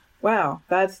 Yeah. Wow,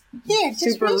 that's just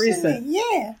super recent.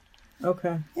 Yeah.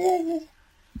 Okay. Yeah.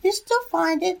 You still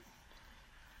find it.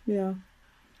 Yeah.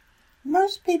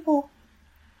 Most people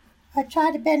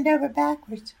try to bend over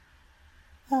backwards.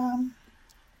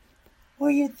 Or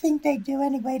you think they do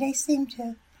anyway, they seem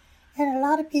to. And a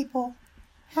lot of people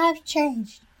have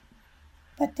changed.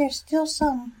 But there's still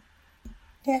some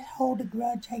that hold a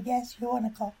grudge, I guess you want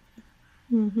to call it.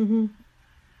 Mm-hmm.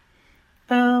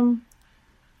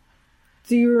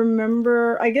 Do you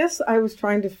remember, I guess I was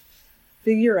trying to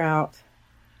figure out,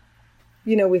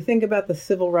 we think about the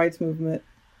civil rights movement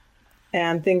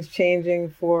and things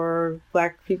changing for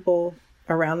Black people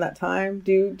around that time.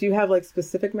 Do you have like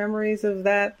specific memories of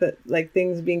that like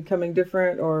things becoming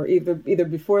different, or either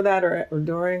before that or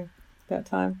during that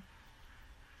time?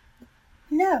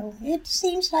 No, it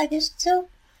seems like it's still,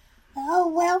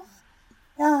 yes,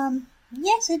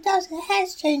 it does. It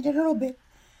has changed a little bit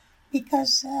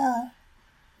because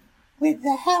with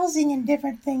the housing and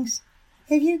different things,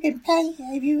 if you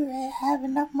have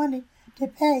enough money to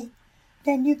pay,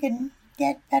 then you can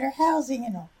get better housing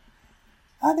and all.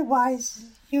 Otherwise,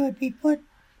 you would be put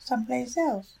someplace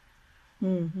else.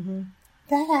 Mm-hmm.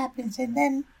 That happens, and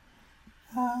then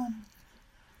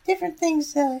different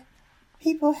things.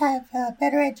 People have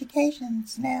better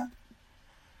educations now,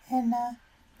 and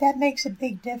that makes a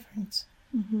big difference.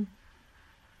 Mm-hmm.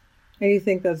 And you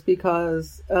think that's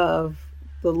because of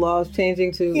the laws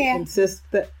changing to insist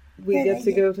that we get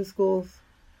to go to schools?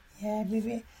 Yeah,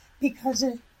 because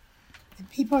the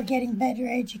people are getting better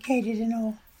educated and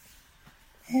all.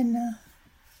 And,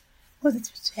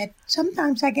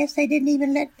 sometimes I guess they didn't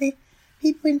even let the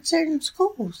people in certain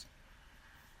schools.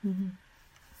 Mm-hmm.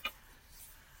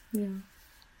 Yeah.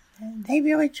 And they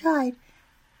really tried.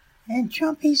 And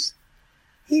Trump, he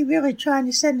really trying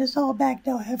to send us all back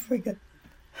to Africa.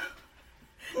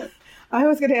 I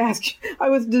was going to ask you, I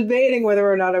was debating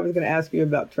whether or not I was going to ask you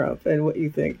about Trump and what you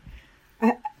think.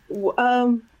 What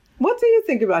do you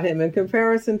think about him in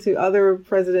comparison to other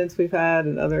presidents we've had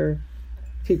and other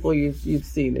people you've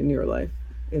seen in your life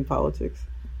in politics?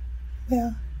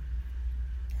 Well,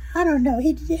 I don't know.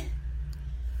 He did,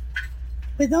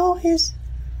 with all his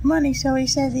money, so he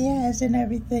says he has, and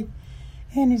everything,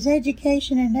 and his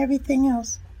education and everything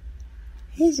else,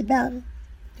 he's about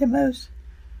the most.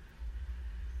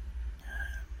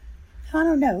 I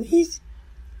don't know. He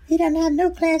doesn't have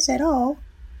no class at all,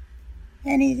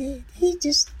 and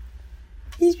he's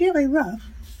really rough,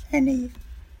 and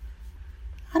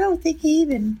I don't think he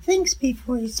even thinks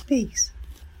before he speaks,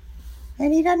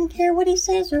 and he doesn't care what he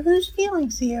says or whose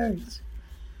feelings he hurts,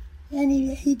 and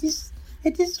it just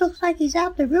looks like he's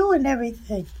out to ruin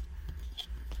everything.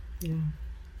 Yeah,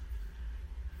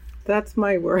 that's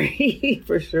my worry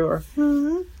for sure.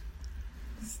 Mm-hmm.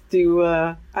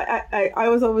 I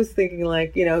was always thinking,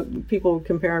 like, people would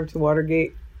compare him to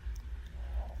Watergate.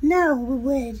 No,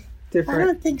 Wade. Different. I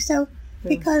don't think so,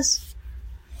 because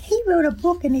he wrote a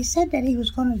book and he said that he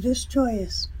was going to destroy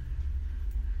us.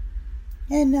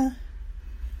 And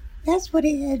that's what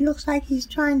it looks like he's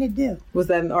trying to do. Was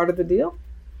that an Art of the Deal?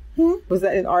 Was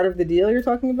that an Art of the Deal you're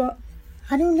talking about?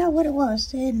 I don't know what it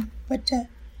was, but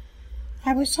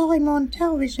I saw him on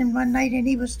television one night and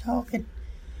he was talking,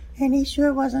 and he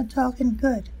sure wasn't talking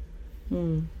good.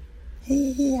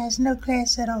 He has no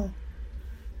class at all.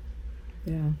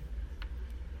 Yeah.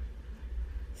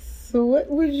 So what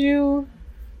would you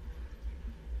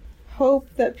hope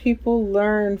that people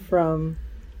learn from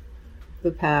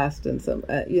the past and some,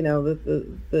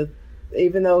 the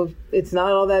even though it's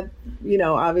not all that,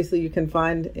 obviously you can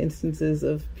find instances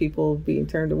of people being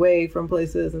turned away from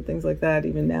places and things like that,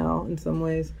 even now in some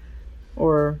ways,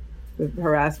 or the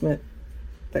harassment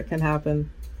that can happen.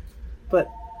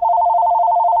 But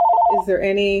is there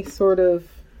any sort of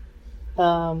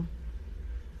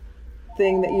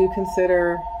thing that you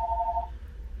consider,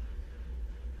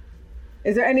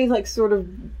 is there any like sort of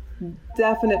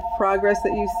definite progress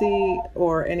that you see,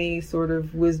 or any sort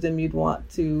of wisdom you'd want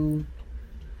to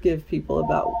give people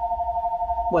about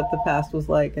what the past was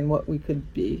like and what we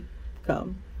could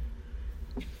become?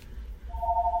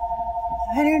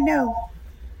 I don't know.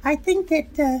 I think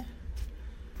that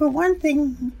for one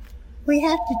thing, we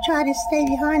have to try to stay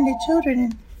behind the children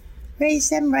and raise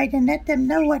them right and let them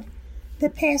know what the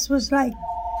past was like,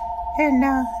 and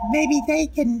maybe they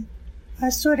can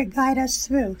sort of guide us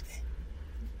through.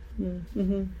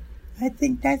 I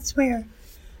think that's where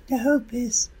the hope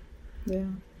is. Yeah.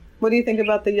 What do you think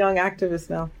about the young activists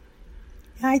now?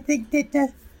 I think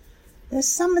that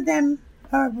some of them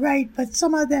are right, but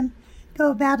some of them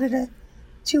go about it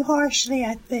too harshly,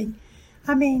 I think.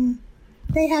 I mean,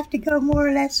 they have to go more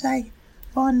or less like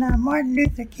on Martin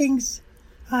Luther King's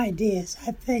ideas,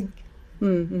 I think.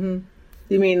 You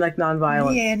mean like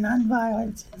nonviolence? Yeah,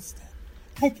 nonviolence and stuff.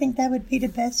 I think that would be the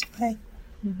best way.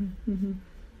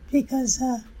 Because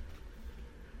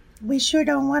we sure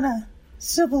don't want a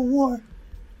civil war.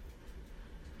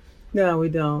 No, we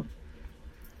don't.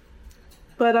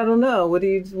 But I don't know. What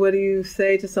do you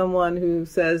say to someone who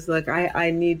says, like,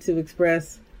 I need to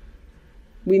express,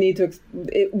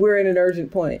 we're in an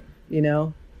urgent point,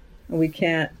 and we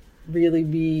can't really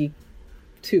be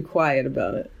too quiet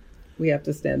about it. We have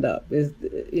to stand up,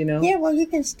 Yeah, well, you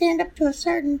can stand up to a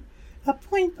certain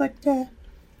point, but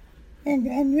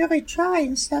and really try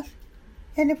and stuff.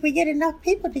 And if we get enough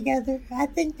people together, I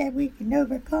think that we can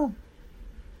overcome.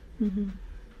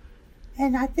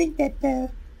 And I think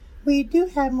that we do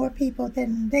have more people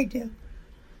than they do.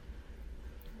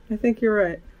 I think you're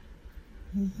right.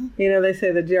 They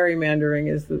say that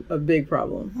gerrymandering is a big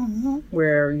problem,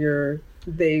 where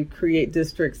they create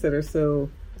districts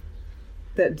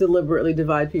that deliberately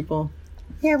divide people.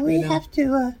 Yeah, we have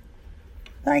to,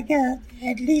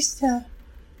 at least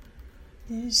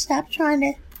stop trying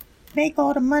to make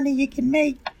all the money you can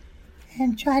make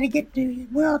and try to get the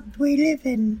world we live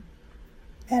in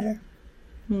better.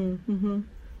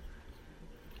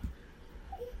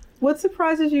 What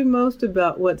surprises you most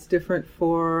about what's different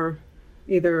for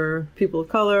either people of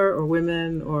color or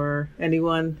women or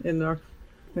anyone in our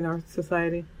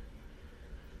society?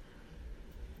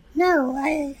 No,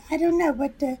 I don't know,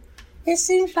 but it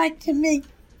seems like to me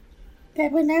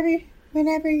that whenever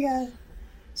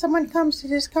someone comes to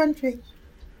this country,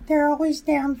 they're always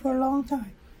down for a long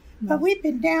time. But we've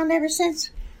been down ever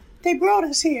since they brought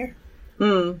us here.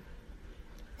 And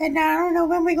now I don't know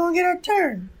when we're going to get our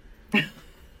turn.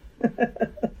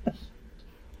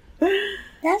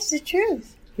 That's the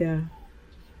truth. Yeah.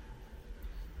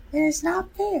 And it's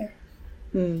not fair.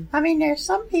 I mean, there's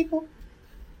some people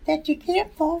that you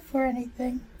can't fault for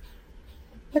anything.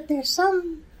 But there's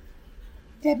some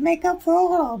that make up for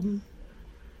all of them.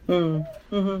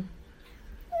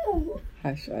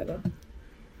 Hi, Shiloh.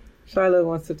 Shiloh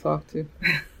wants to talk too.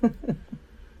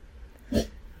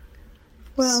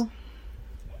 Well,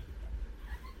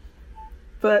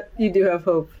 but you do have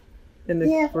hope for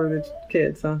the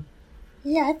kids, huh?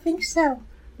 Yeah, I think so.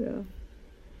 Yeah.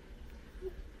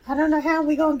 I don't know how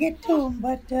we're going to get to them,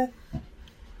 but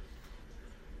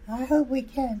I hope we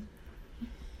can.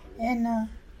 And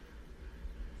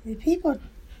the people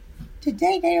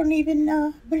today, they don't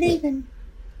even believe in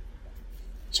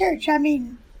church. I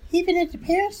mean, even if the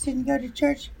parents didn't go to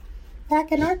church,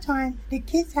 back in our time, the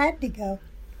kids had to go.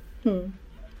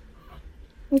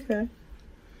 Okay.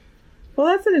 Well,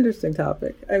 that's an interesting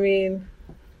topic. I mean,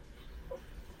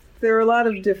 there are a lot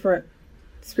of different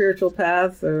spiritual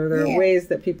paths, or there are ways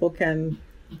that people can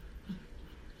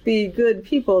be good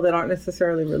people that aren't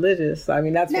necessarily religious. I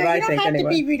mean, that's No, what I you don't think have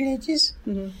anyway. to be religious.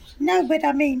 Mhm. No, but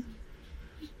I mean,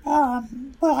 well,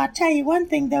 I'll tell you one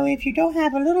thing though. If you don't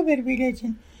have a little bit of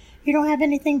religion, you don't have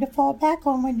anything to fall back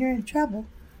on when you're in trouble,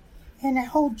 and it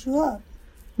holds you up.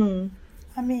 Hmm.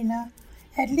 I mean,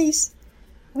 at least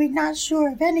we're not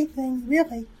sure of anything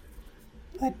really,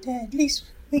 but at least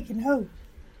we can hope.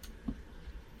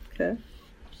 Okay.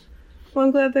 Well,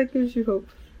 I'm glad that gives you hope.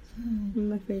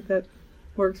 And I think that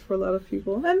works for a lot of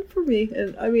people, and for me.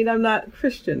 And I mean, I'm not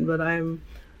Christian, but I'm.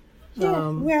 Yeah,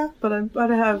 well, But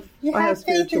I have. you I have have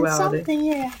faith in spirituality. something,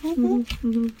 yeah. Mhm,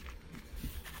 mhm.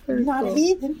 Very Not cool. a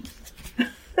heathen.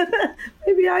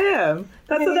 Maybe I am.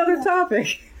 That's Maybe another not.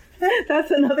 topic.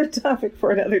 That's another topic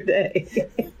for another day.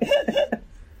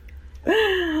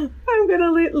 I'm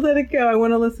gonna let it go. I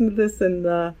want to listen to this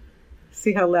and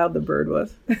see how loud the bird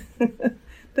was.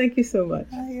 Thank you so much.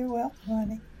 Oh, you're welcome,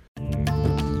 honey.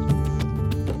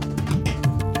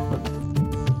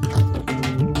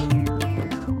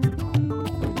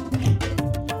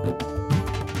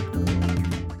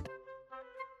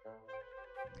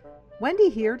 Wendy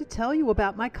here to tell you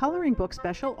about my coloring book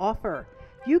special offer.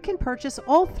 You can purchase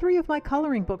all 3 of my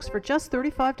coloring books for just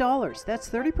 $35. That's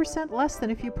 30% less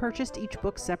than if you purchased each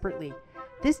book separately.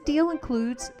 This deal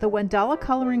includes the Wendala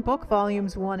Coloring Book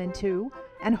Volumes 1 and 2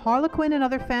 and Harlequin and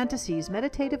Other Fantasies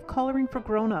Meditative Coloring for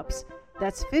Grown-Ups.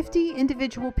 That's 50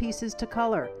 individual pieces to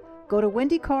color. Go to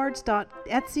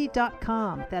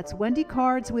wendycards.etsy.com. That's Wendy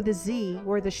Cards with a Z,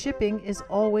 where the shipping is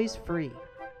always free.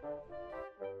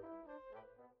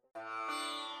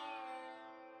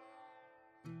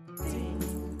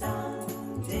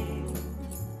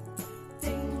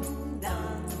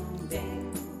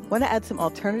 Want to add some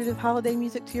alternative holiday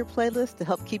music to your playlist to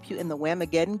help keep you in the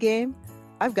Whamageddon game?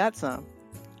 I've got some.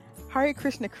 Hare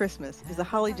Krishna Christmas is a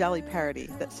holly jolly parody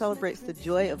that celebrates the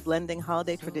joy of blending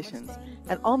holiday traditions,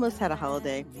 and Almost Had a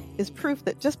Holiday is proof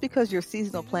that just because your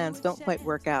seasonal plans don't quite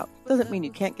work out doesn't mean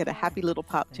you can't get a happy little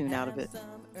pop tune out of it.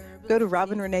 Go to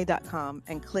robinrenee.com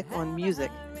and click on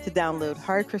music to download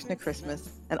Hare Krishna Christmas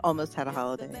and Almost Had a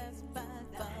Holiday.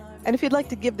 And if you'd like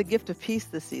to give the gift of peace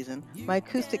this season, my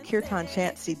acoustic kirtan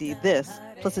chant CD, This,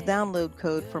 plus a download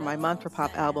code for my mantra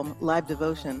pop album, Live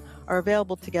Devotion, are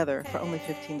available together for only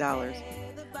 $15.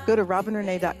 Go to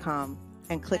robinrenee.com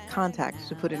and click Contact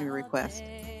to put in your request.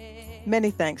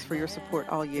 Many thanks for your support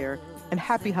all year, and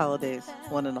happy holidays,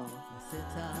 one and all.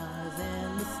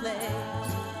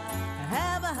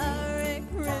 Have a Hare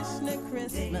Krishna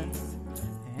Christmas,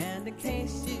 and in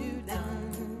case you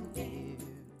don't hear.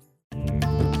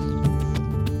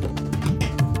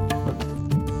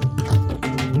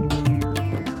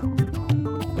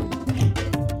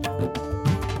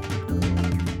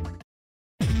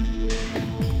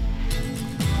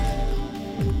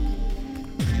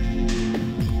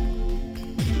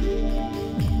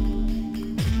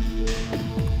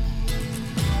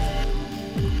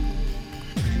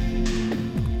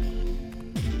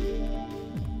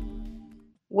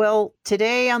 Well,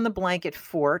 today on the Blanket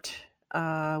Fort,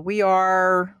 we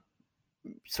are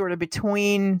sort of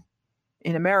between,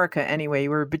 in America anyway,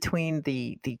 we're between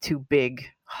the 2 big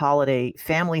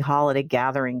family holiday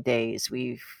gathering days.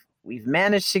 We've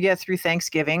managed to get through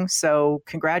Thanksgiving, so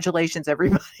congratulations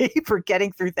everybody for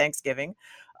getting through Thanksgiving.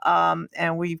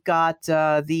 And we've got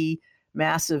the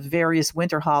massive various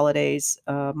winter holidays,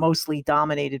 mostly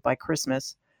dominated by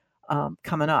Christmas,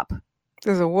 coming up.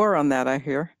 There's a war on that, I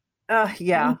hear.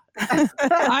 Yeah.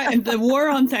 The war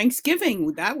on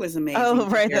Thanksgiving, that was amazing. Oh,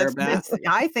 right, To hear that's about.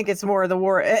 I think it's more of the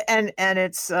war, and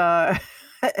it's that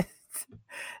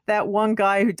one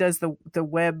guy who does the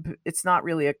web. It's not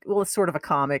really it's sort of a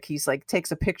comic. He's like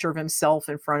takes a picture of himself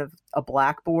in front of a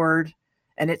blackboard,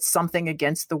 and it's something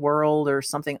against the world or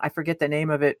something. I forget the name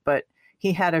of it, but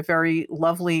he had a very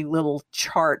lovely little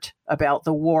chart about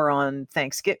the war on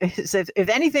Thanksgiving. If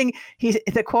anything,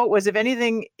 the quote was,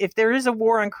 if there is a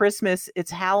war on Christmas,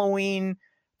 it's Halloween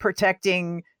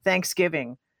protecting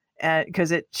Thanksgiving.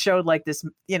 Because it showed like this,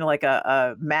 like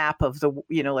a map of the,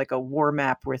 like a war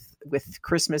map with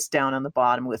Christmas down on the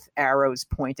bottom with arrows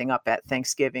pointing up at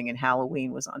Thanksgiving, and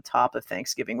Halloween was on top of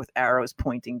Thanksgiving with arrows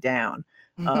pointing down.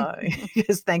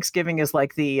 Because Thanksgiving is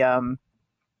like the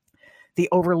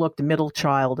overlooked middle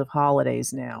child of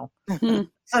holidays now.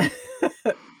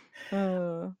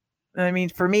 I mean,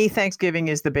 for me, Thanksgiving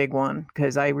is the big one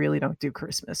because I really don't do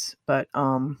Christmas. But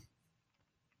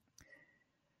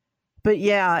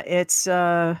yeah, it's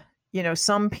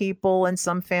some people and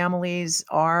some families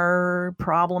are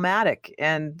problematic,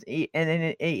 and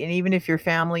even if your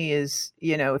family is,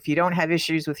 if you don't have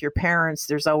issues with your parents,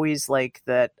 there's always like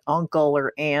that uncle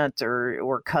or aunt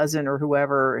or cousin or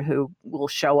whoever who will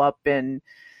show up and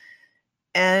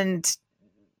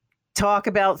talk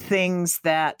about things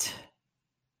that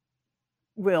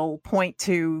will point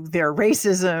to their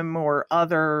racism or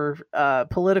other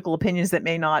political opinions that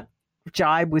may not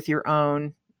jibe with your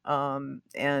own.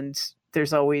 And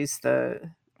there's always the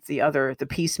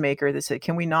peacemaker that said,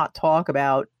 can we not talk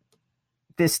about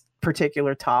this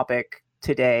particular topic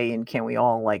today? And can we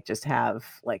all like just have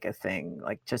like a thing,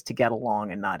 like just to get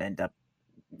along and not end up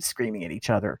screaming at each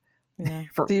other? Yeah.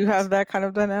 Do you have that kind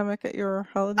of dynamic at your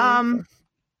holiday?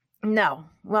 No.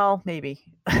 Well, maybe.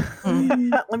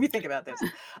 Let me think about this.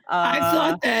 I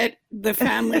thought that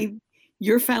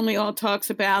your family all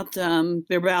talks about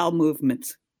their bowel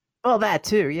movements. Well, that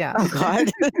too, yeah. Oh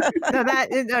God.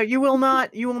 No, you will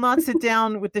not sit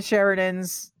down with the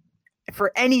Sheridans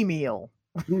for any meal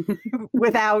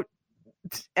without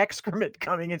excrement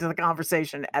coming into the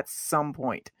conversation at some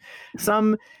point.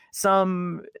 Some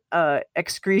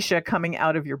excreta coming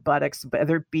out of your buttocks,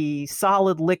 whether it be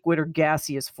solid, liquid, or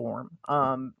gaseous form,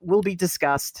 will be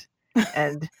discussed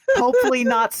and hopefully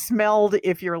not smelled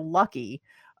if you're lucky,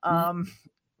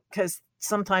 because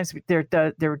sometimes there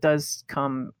does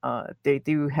come they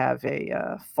do have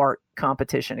a fart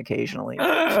competition occasionally.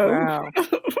 Wow.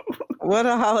 What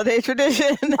a holiday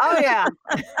tradition. Oh yeah.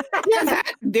 Yeah,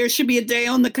 there should be a day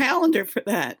on the calendar for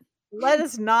that. Let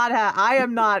us not have. I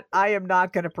am not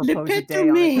going to propose a day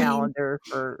on the calendar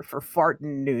for fart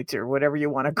and newt or whatever you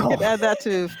want to call it. Add that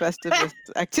to Festivus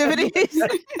activities.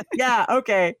 Yeah.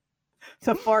 Okay. It's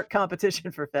a fart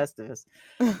competition for Festivus.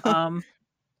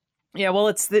 Yeah. Well,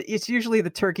 it's usually the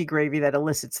turkey gravy that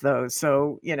elicits those.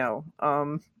 So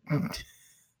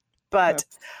but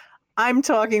I'm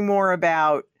talking more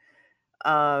about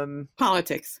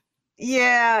politics.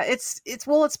 Yeah, it's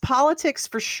politics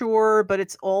for sure, but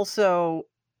it's also,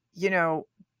 you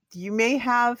may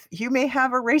have a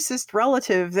racist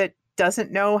relative that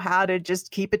doesn't know how to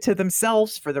just keep it to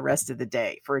themselves for the rest of the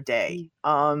day, for a day.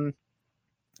 And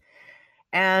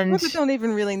people don't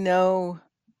even really know.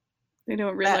 They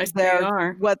don't realize they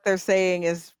are. What they're saying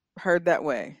is heard that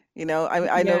way.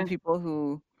 I know people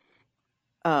who,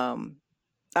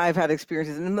 I've had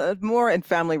experiences more in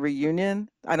family reunion.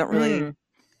 I don't really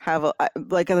have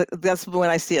that's when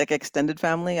I see like extended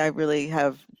family. I really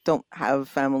don't have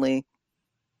family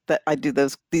that I do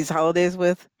these holidays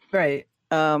with. Right.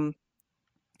 And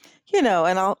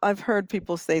I've heard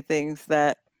people say things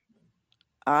that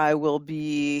I will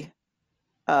be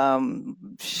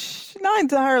not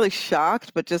entirely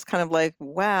shocked, but just kind of like,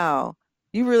 wow,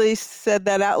 you really said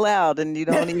that out loud and you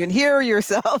don't even hear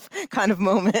yourself kind of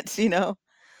moment, which is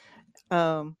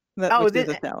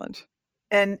a challenge.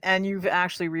 And you've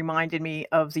actually reminded me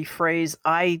of the phrase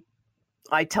I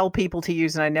tell people to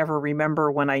use, and I never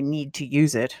remember when I need to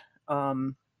use it.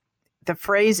 The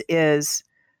phrase is,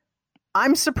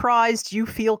 "I'm surprised you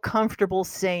feel comfortable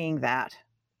saying that."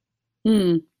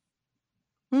 Mm-hmm.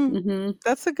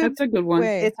 That's a good one.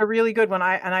 Way. It's a really good one.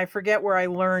 I forget where I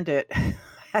learned it.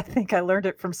 I think I learned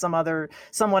it from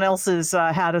someone else's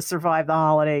How to Survive the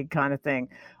Holiday kind of thing.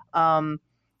 I'm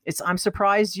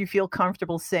surprised you feel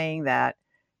comfortable saying that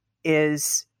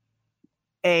is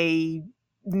a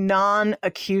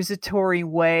non-accusatory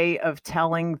way of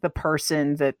telling the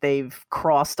person that they've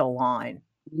crossed a line.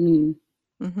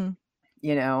 Mm-hmm.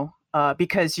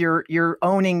 Because you're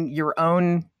owning your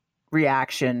own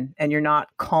reaction and you're not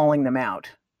calling them out.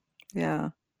 Yeah.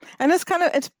 And it's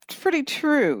pretty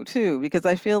true too, because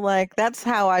I feel like that's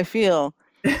how I feel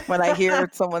when I hear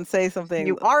someone say something.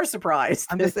 You are surprised.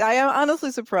 I am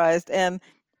honestly surprised, and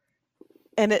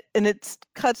it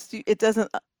cuts you. It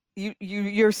doesn't.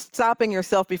 You're stopping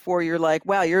yourself before you're like,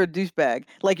 wow, you're a douchebag.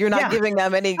 Like you're not giving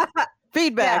them any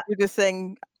feedback. Yeah. You're just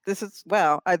saying, this is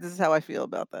how I feel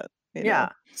about that. Yeah.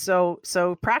 So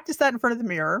practice that in front of the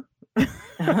mirror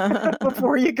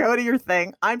before you go to your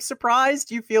thing. I'm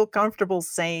surprised you feel comfortable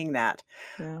saying that.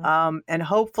 Yeah. And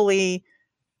hopefully,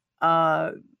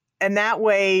 and that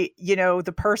way,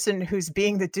 the person who's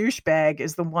being the douchebag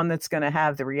is the one that's going to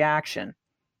have the reaction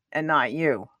and not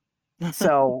you.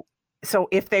 So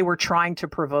if they were trying to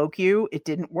provoke you, it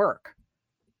didn't work.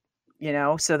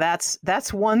 So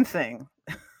that's one thing.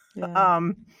 Yeah.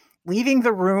 Leaving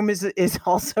the room is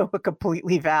also a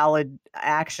completely valid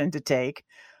action to take.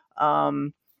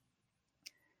 And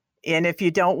if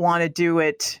you don't want to do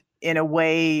it in a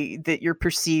way that you're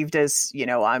perceived as,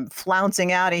 I'm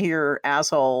flouncing out of here,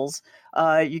 assholes,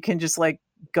 you can just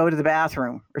go to the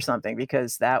bathroom or something,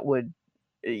 because that would,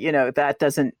 that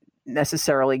doesn't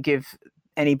necessarily give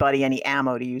anybody any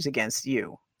ammo to use against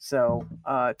you. So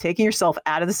taking yourself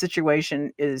out of the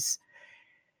situation is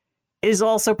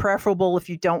also preferable if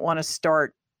you don't want to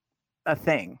start a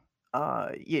thing.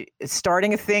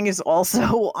 Starting a thing is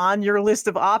also on your list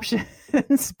of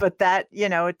options, but that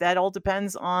all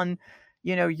depends on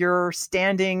your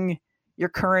standing, your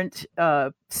current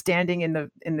standing in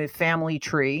the family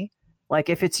tree. Like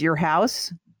if it's your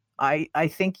house, I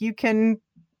think you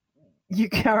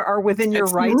are within your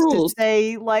rights to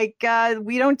say, like,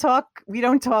 we don't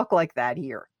talk like that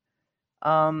here.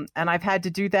 And I've had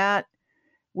to do that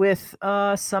with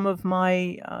some of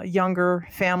my younger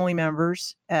family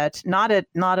members at not at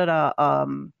a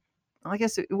I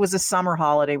guess it was a summer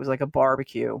holiday. It was like a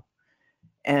barbecue,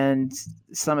 and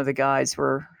some of the guys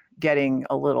were getting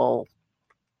a little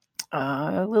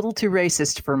too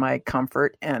racist for my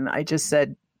comfort, and I just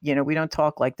said, we don't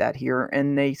talk like that here.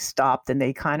 And they stopped, and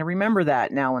they kind of remember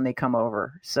that now when they come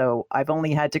over. So I've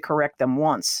only had to correct them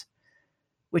once,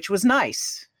 which was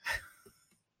nice.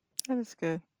 That is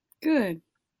good. Good.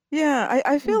 Yeah,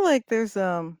 I feel like there's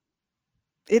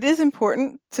it is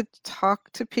important to talk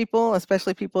to people,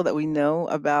 especially people that we know,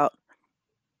 about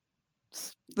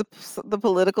the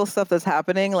political stuff that's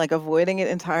happening. Like avoiding it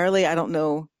entirely, I don't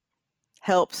know,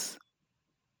 helps.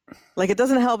 Like it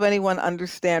doesn't help anyone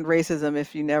understand racism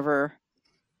if you never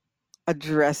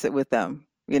address it with them,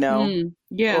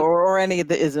 Yeah. or any of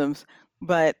the isms.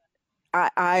 But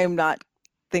I'm not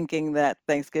thinking that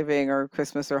Thanksgiving or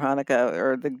Christmas or Hanukkah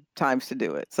are the times to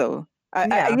do it. So I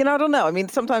don't know. I mean,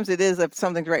 sometimes it is, if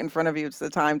something's right in front of you, it's the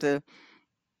time to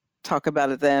talk about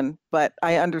it then. But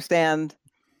I understand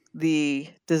the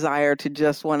desire to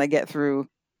just want to get through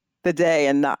the day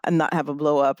and not have a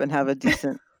blow up and have a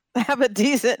decent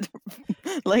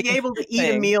like be able to eat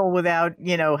a meal without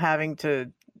having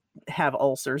to have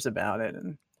ulcers about it.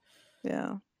 And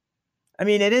yeah. I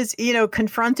mean, it is,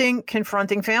 confronting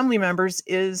family members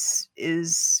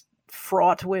is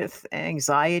fraught with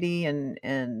anxiety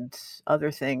and other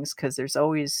things, because there's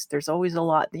always a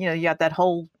lot, you got that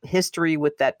whole history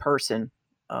with that person.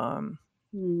 And,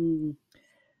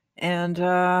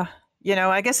 I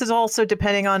guess it's also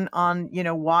depending on,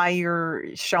 why you're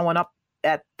showing up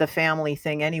at the family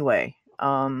thing anyway.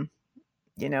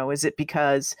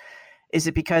 Is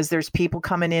it because there's people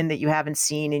coming in that you haven't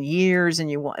seen in years,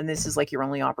 and this is like your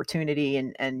only opportunity,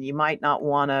 and you might not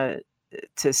want to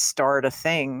start a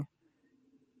thing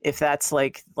if that's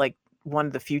like one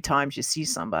of the few times you see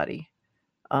somebody.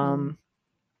 Or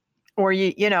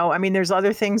I mean, there's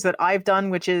other things that I've done,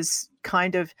 which is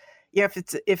kind of, if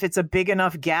it's a big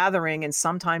enough gathering, and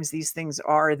sometimes these things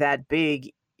are that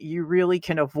big, you really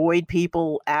can avoid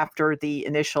people after the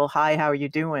initial, hi, how are you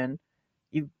doing?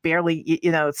 You barely,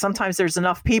 sometimes there's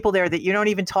enough people there that you don't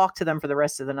even talk to them for the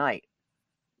rest of the night.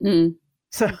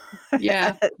 So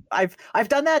yeah, I've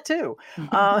done that too.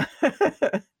 I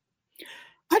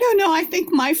don't know. I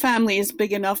think my family is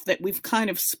big enough that we've kind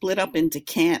of split up into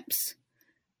camps,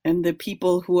 and the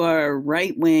people who are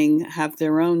right wing have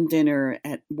their own dinner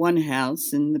at one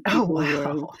house, and the people who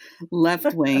are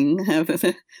left wing have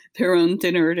their own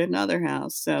dinner at another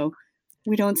house. So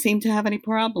we don't seem to have any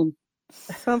problem.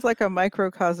 Sounds like a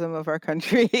microcosm of our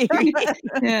country.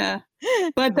 Yeah.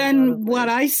 But then what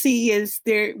I see is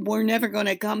we're never going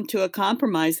to come to a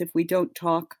compromise if we don't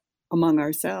talk among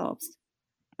ourselves.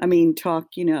 I mean,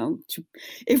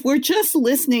 if we're just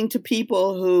listening to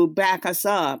people who back us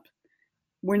up,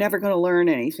 we're never going to learn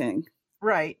anything.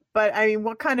 Right. But I mean,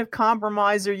 what kind of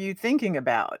compromise are you thinking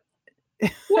about?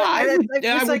 Well, I would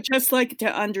just like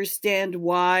to understand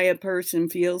why a person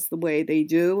feels the way they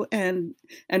do, and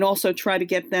also try to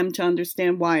get them to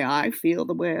understand why I feel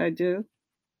the way I do.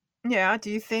 Yeah.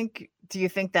 Do you think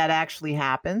that actually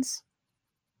happens?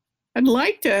 I'd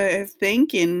like to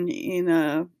think in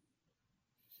a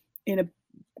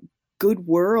good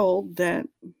world that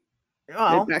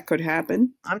could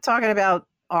happen. I'm talking about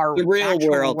the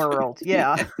real world.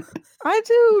 Yeah.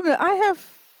 I have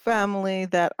family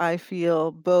that I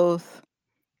feel both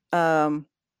close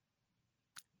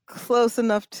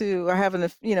enough to, or have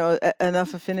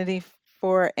enough affinity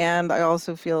for, and I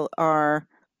also feel are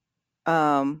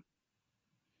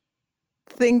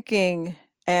thinking,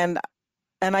 and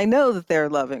I know that they're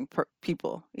loving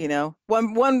people.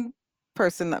 One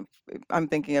person I'm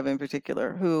thinking of in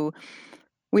particular who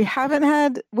we've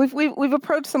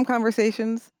approached some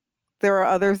conversations. There are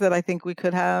others that I think we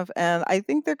could have, and I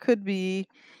think there could be,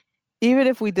 even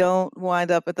if we don't wind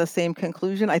up at the same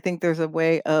conclusion, I think there's a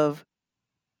way of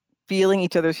feeling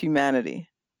each other's humanity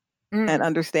and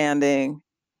understanding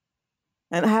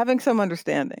and having some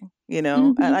understanding, you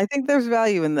know, and I think there's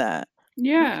value in that,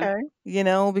 Yeah. Okay. you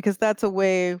know, because that's a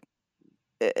way.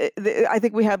 I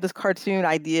think we have this cartoon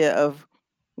idea of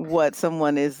what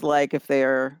someone is like if they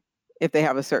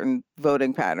have a certain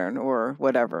voting pattern or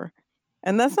whatever,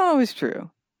 and that's not always true.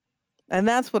 And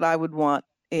that's what I would want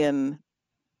in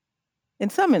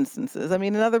some instances. I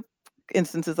mean, in other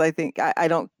instances, I think I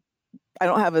don't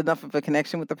have enough of a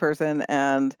connection with the person,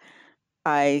 and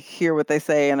I hear what they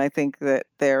say, and I think that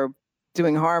they're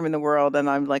doing harm in the world, and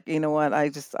I'm like, you know what, I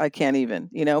can't even,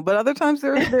 you know. But other times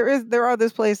there are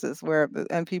those places where,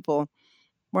 and people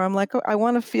where I'm like, oh, I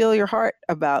want to feel your heart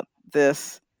about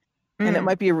this, and it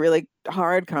might be a really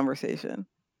hard conversation.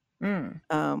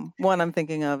 One I'm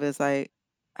thinking of is I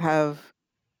have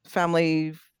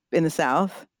family in the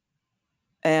South,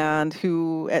 and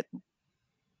who at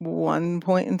one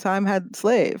point in time had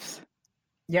slaves.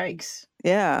 Yikes.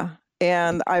 Yeah.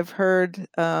 And I've heard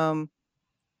what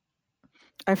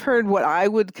I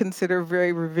would consider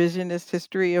very revisionist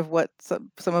history of what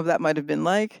some of that might have been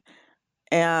like.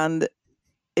 And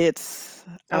it's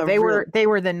they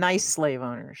were the nice slave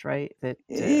owners, right? That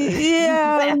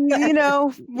yeah, you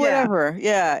know, whatever.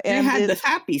 Yeah. They And had the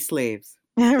happy slaves.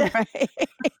 right.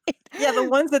 Yeah, the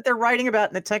ones that they're writing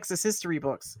about in the Texas history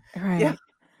books. Right. Yeah.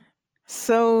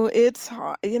 So it's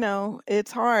you know,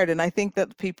 it's hard, and I think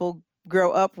that people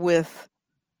grow up with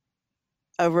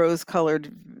a rose-colored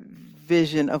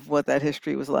vision of what that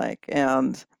history was like,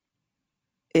 and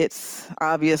it's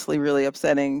obviously really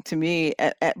upsetting to me.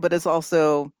 But it's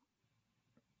also,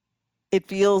 it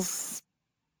feels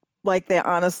like they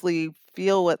honestly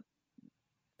feel what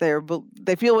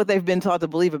they feel what they've been taught to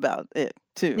believe about it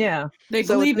too. Yeah. They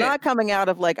So believe it's not coming out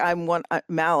of like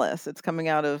malice. It's coming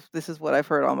out of, this is what I've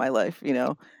heard all my life, you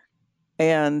know.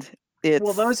 And it's,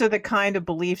 well, those are the kind of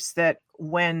beliefs that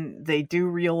when they do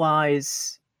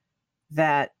realize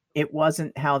that it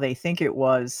wasn't how they think it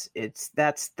was,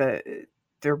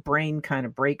 their brain kind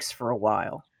of breaks for a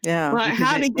while. yeah. But because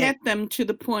how to get them to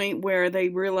the point where they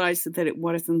realize that it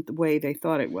wasn't the way they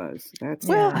thought it was. That's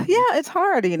Well, yeah, it's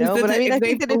hard, you know. But I mean, I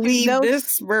think that if you believe know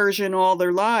this version all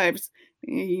their lives,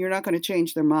 you're not going to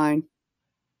change their mind.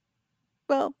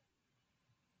 Well,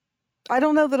 I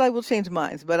don't know that I will change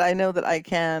minds, but I know that I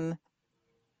can,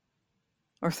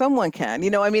 or someone can.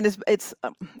 You know, I mean, it's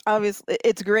obviously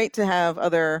it's great to have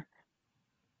other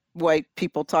white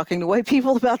people talking to white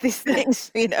people about these things,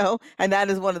 you know, and that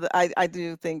is one of the. I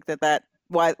do think that's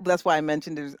why I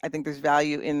mentioned I think there's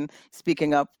value in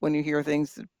speaking up when you hear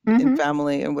things in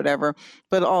family and whatever,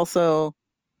 but also,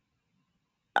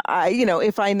 you know,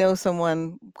 if I know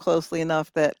someone closely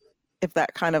enough that if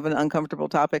that kind of an uncomfortable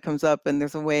topic comes up and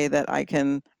there's a way that I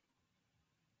can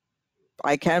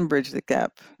bridge the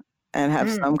gap and have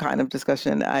some kind of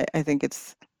discussion, I think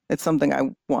it's something I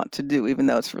want to do, even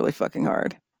though it's really fucking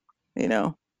hard, you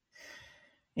know?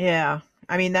 Yeah.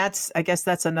 I mean, I guess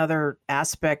that's another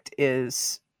aspect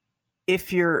is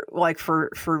if you're like,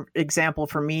 for example,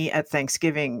 for me at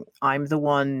Thanksgiving, I'm the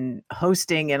one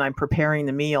hosting and I'm preparing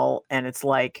the meal, and it's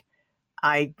like,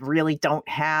 I really don't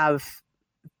have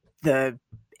the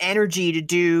energy to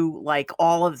do like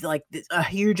all of like a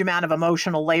huge amount of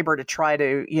emotional labor to try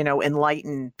to, you know,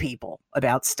 enlighten people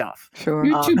about stuff. Sure.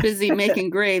 You're too busy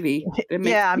making gravy.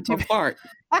 Yeah, I'm too fart.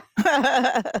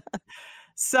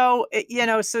 So, you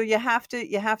know, so you have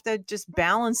to just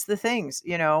balance the things,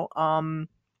 you know.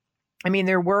 I mean,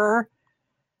 there were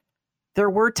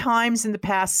times in the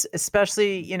past,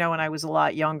 especially, you know, when I was a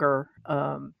lot younger,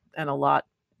 and a lot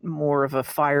more of a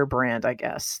firebrand, I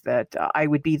guess, that I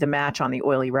would be the match on the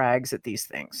oily rags at these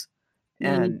things.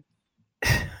 And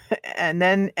and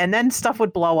then stuff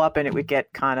would blow up and it would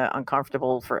get kind of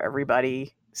uncomfortable for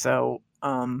everybody. So,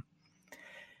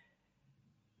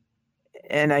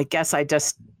 and I guess I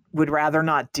just would rather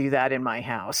not do that in my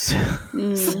house.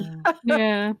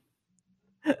 Yeah.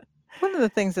 One of the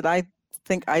things that I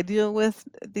think I deal with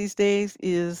these days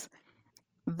is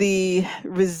the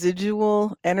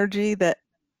residual energy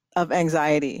of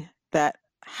anxiety that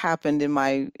happened in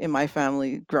my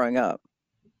family growing up,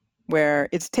 where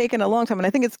it's taken a long time, and I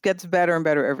think it gets better and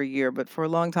better every year, but for a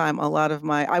long time, a lot of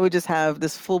I would just have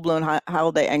this full-blown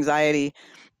holiday anxiety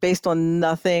based on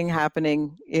nothing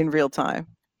happening in real time.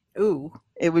 Ooh.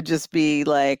 It would just be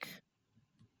like,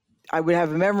 I would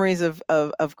have memories of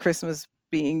Christmas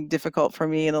being difficult for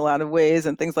me in a lot of ways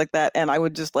and things like that, and I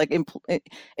would just like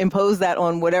impose that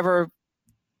on whatever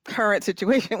current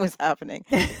situation was happening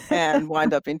and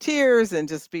wind up in tears and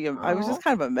just I was just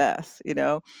kind of a mess, you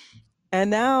know. And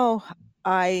now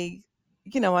I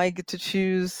get to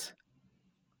choose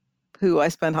who I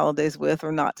spend holidays with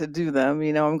or not to do them.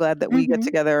 I'm glad that we get Mhm.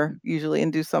 together usually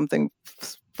and do something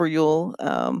for Yule.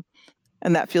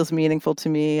 And that feels meaningful to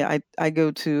me. I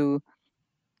go to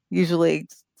usually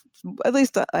at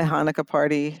least a Hanukkah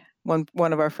party,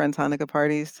 one of our friends' Hanukkah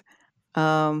parties,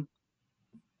 um,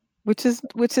 which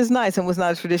is nice and was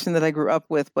not a tradition that I grew up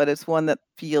with, but it's one that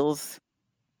feels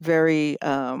very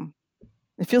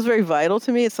it feels very vital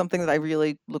to me. It's something that I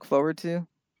really look forward to.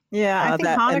 Yeah, I think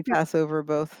That and Hanukkah Passover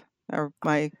both are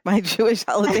my Jewish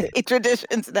holiday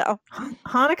traditions now.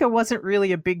 Hanukkah wasn't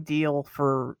really a big deal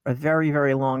for a very,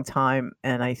 very long time,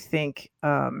 and I think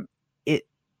it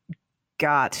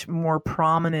got more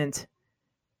prominent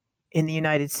in the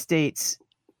United States.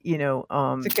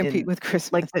 To compete with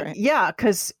Christmas, right? Yeah,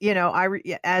 because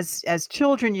as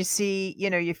children, you see,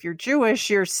 if you're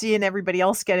Jewish, you're seeing everybody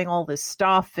else getting all this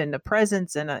stuff and the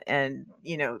presents and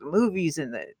the movies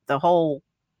and the whole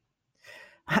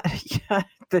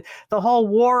the whole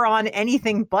war on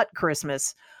anything but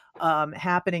Christmas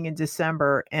happening in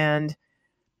December. And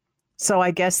so I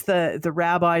guess the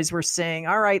rabbis were saying,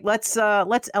 all right, let's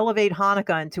elevate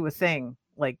Hanukkah into a thing,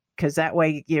 like, because that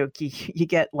way you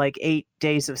get like 8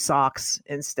 days of socks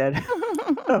instead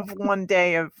of one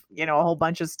day of a whole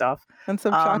bunch of stuff and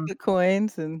some chocolate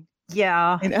coins and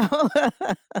yeah and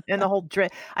the whole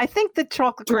I think the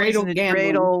chocolate coins Dreidel and the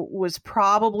gambling. dreidel was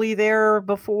probably there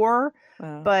before,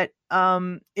 Wow. but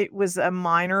it was a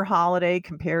minor holiday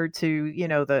compared to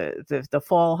the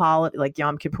fall holiday like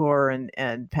Yom Kippur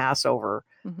and Passover.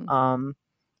 Mhm.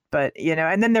 But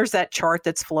and then there's that chart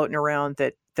that's floating around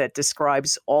that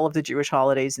describes all of the Jewish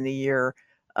holidays in the year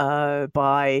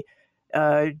by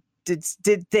did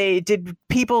they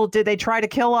try to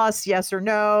kill us? Yes or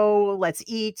no? Let's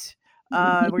eat.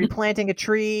 Were you planting a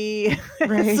tree?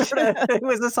 Right. It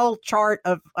was this whole chart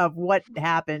of what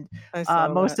happened. I saw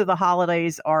Most that. of the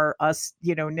holidays are us,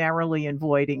 narrowly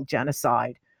avoiding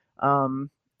genocide,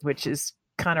 which is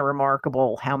kind of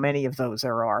remarkable how many of those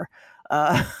there are.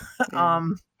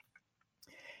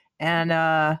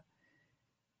 Yeah.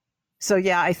 So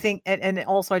yeah, I think, and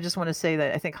also I just want to say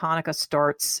that I think Hanukkah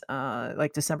starts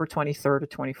like December 23rd or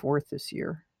 24th this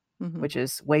year, Mhm. which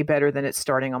is way better than it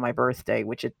starting on my birthday,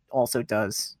 which it also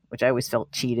does, which I always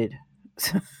felt cheated.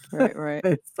 Right.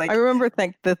 It's like I remember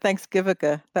the Thanksgiving.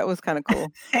 That was kind of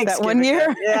cool. That one Thanksgiving,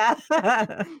 year. yeah.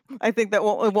 I think it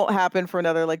won't happen for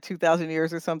another like 2,000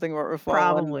 years or something, where it will fall on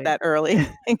Probably. that early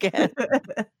again.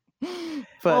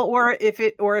 But Well, or if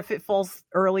it falls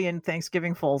early and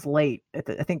Thanksgiving falls late, I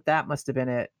think that must have been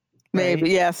it. maybe,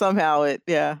 Right? yeah, somehow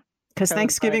Because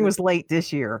Thanksgiving coincided. was late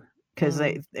this year because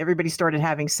Mhm. everybody started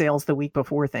having sales the week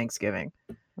before Thanksgiving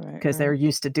Right. because they're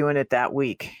used to doing it that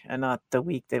week and not the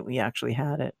week that we actually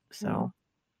had it. So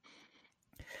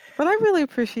But I really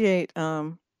appreciate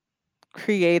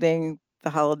creating the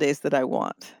holidays that I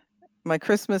want. My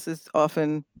Christmas is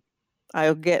often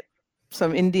I'll get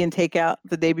some Indian takeout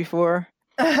the day before.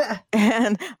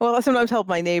 And well, sometimes help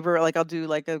my neighbor. Like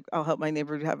I'll help my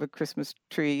neighbor have a Christmas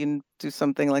tree and do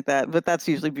something like that. But that's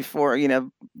usually before,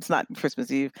 it's not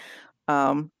Christmas Eve.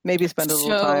 Maybe spend a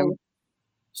little time.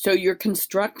 So you're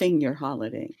constructing your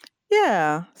holiday.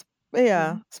 Yeah.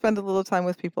 Spend a little time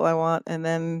with people I want, and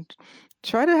then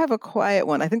try to have a quiet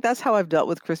one. I think that's how I've dealt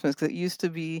with Christmas, because I used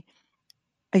to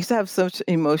have such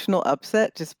emotional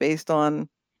upset just based on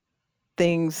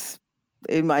things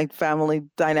in my family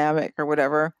dynamic or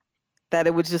whatever, that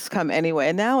it would just come anyway.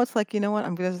 And now it's like, you know what?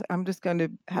 I'm just going to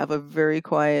have a very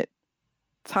quiet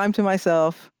time to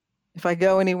myself. If I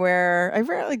go anywhere, I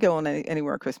rarely go on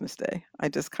anywhere Christmas Day. I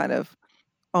just kind of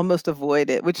almost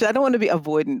avoid it, which I don't want to be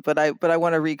avoidant, but I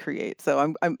want to recreate.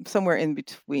 So I'm somewhere in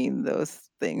between those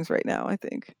things right now, I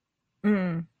think.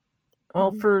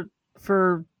 Well,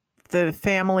 for the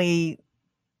family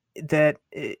that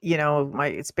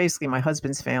it's basically my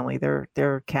husband's family.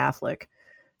 They're Catholic,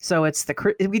 so it's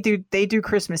they do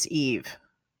Christmas Eve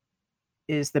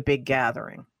is the big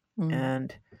gathering,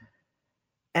 and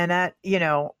at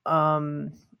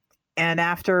and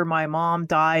after my mom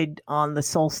died on the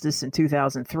solstice in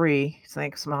 2003,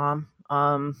 thanks Mom,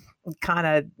 kind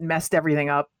of messed everything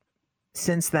up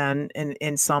since then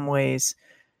in some ways,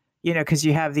 because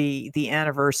you have the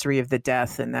anniversary of the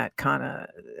death and that kind of,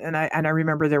 and I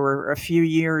remember there were a few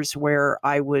years where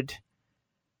I would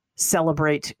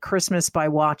celebrate Christmas by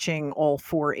watching all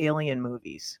 4 Alien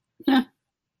movies.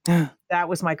 That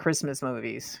was my Christmas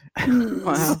movies.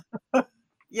 Wow.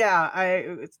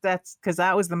 Yeah, that's because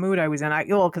that was the mood I was in.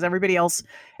 Because everybody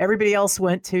else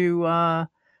went to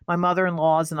my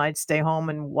mother-in-law's, and I'd stay home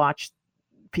and watch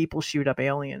people shoot up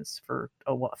aliens for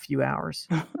a few hours.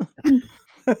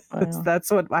 Wow. That's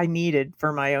what I needed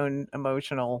for my own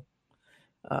emotional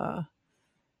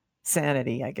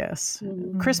sanity, I guess.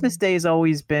 Mhm. Christmas Day has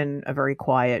always been a very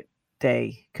quiet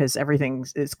day because everything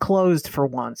is closed for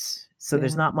once. So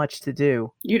there's Yeah. not much to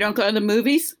do. You don't go to the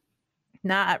movies?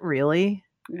 Not really.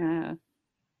 Yeah.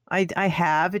 I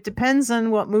have. It depends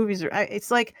on what movies are. It's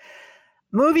like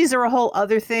movies are a whole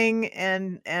other thing,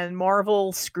 and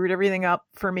Marvel screwed everything up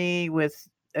for me with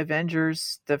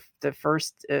Avengers, the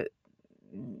first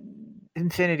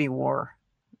Infinity War,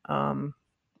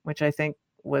 which I think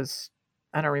was,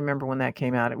 I don't remember when that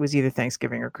came out. It was either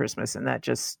Thanksgiving or Christmas, and that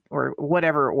just, or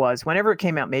whatever it was, whenever it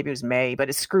came out, maybe it was May, but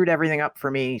it screwed everything up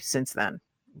for me since then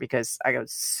because I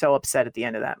was so upset at the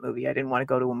end of that movie. I didn't want to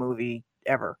go to a movie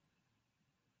ever.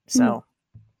 So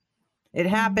it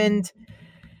happened.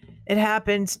 It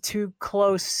happened too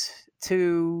close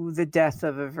to the death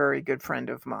of a very good friend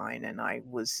of mine, and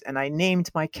I named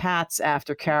my cats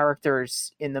after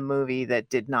characters in the movie that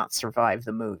did not survive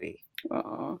the movie.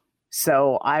 Aw.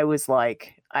 So I was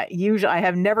like, I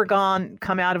have never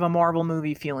come out of a Marvel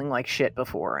movie feeling like shit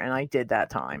before, and I did that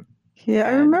time. Yeah,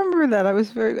 I And- remember that. I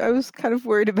was kind of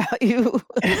worried about you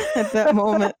at that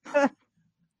moment.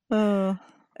 Oh.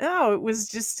 No, it was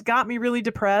just got me really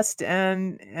depressed,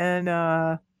 and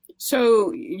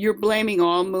So you're blaming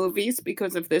all movies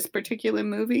because of this particular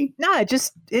movie? no,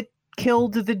 it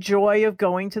killed the joy of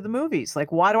going to the movies.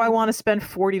 Like, why do I want to spend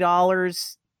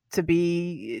 $40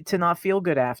 to not feel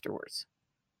good afterwards?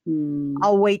 Hmm.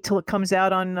 I'll wait till it comes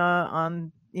out on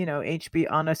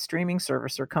HBO on a streaming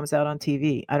service or comes out on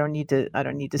TV. I don't need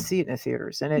to see it in the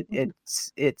theaters. And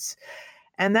it's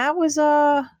and that was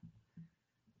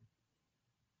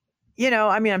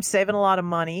I mean, I'm saving a lot of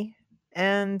money,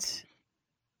 and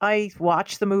I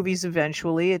watch the movies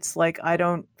eventually. It's like I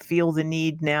don't feel the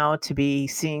need now to be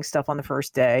seeing stuff on the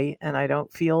first day, and I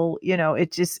don't feel,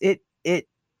 it just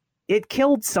it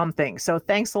killed something. So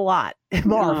thanks a lot,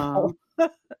 Marvel.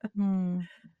 Hmm.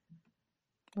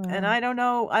 And Wow.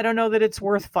 I don't know that it's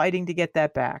worth fighting to get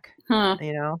that back. Huh.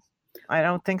 I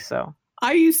don't think so.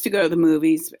 I used to go to the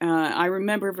movies. I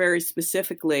remember very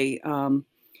specifically.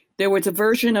 There was a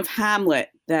version of Hamlet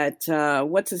that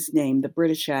what's his name, the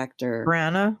British actor,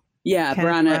 Branagh. yeah,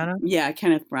 Kenneth Branagh? yeah,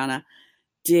 Kenneth Branagh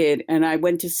did, and I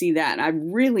went to see that. And I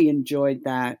really enjoyed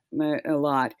that a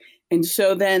lot. And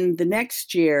so then the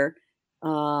next year,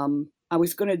 I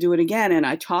was going to do it again, and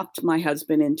I talked my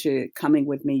husband into coming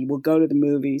with me. We'll go to the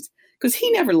movies because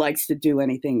he never likes to do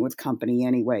anything with company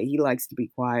anyway. He likes to be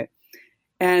quiet.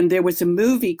 And there was a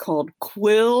movie called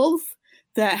Quills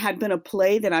that had been a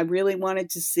play that I really wanted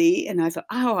to see. And I thought,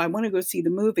 oh, I want to go see the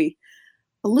movie.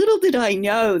 A little did I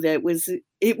know that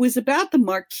it was about the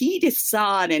Marquis de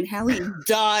Sade and how he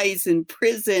dies in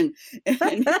prison.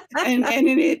 And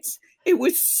it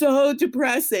was so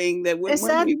depressing that when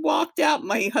we walked out,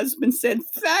 my husband said,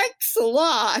 thanks a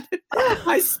lot.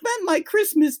 I spent my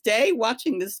Christmas day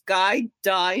watching this guy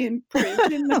die in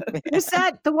prison. Is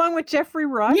that the one with Jeffrey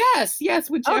Rush? Yes,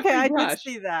 with Jeffrey I Rush. did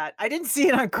see that. I didn't see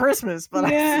it on Christmas, but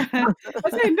yeah. I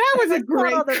said, that was a I saw it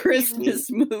great on the Christmas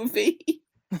movie.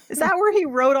 Is that where he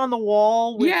wrote on the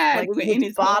wall with, in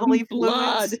his bodily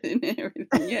blood fluids? and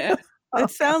everything. Yeah. It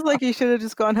sounds like you should have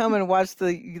just gone home and watched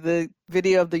the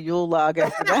video of the Yule log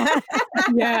after that.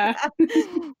 Yeah.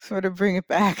 Sort of bring it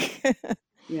back.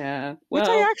 Yeah. Which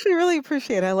Well, I actually really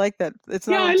appreciate. I like that. It's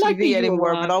not Yeah, on I like the TV Yule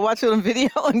anymore, log. but I'll watch it on video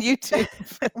on YouTube.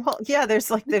 Well, yeah,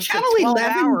 there's like the Channel 12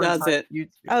 11 hours does on it. YouTube.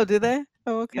 Oh, do they?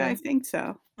 Oh, okay. yeah, I think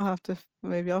so. I'll have to,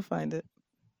 maybe I'll find it.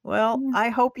 Well, I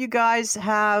hope you guys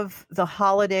have the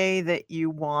holiday that you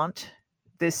want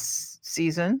this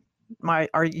season.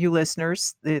 Are you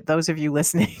listeners? Those of you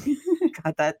listening,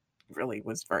 God, that really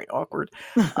was very awkward.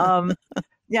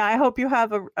 Yeah, I hope you have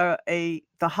the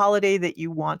holiday that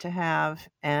you want to have,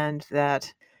 and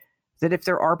that if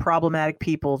there are problematic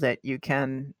people, that you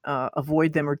can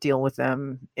avoid them or deal with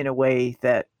them in a way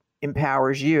that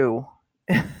empowers you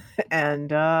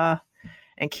and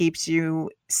keeps you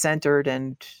centered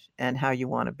and how you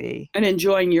want to be. And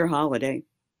enjoying your holiday.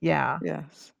 Yeah.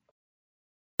 Yes.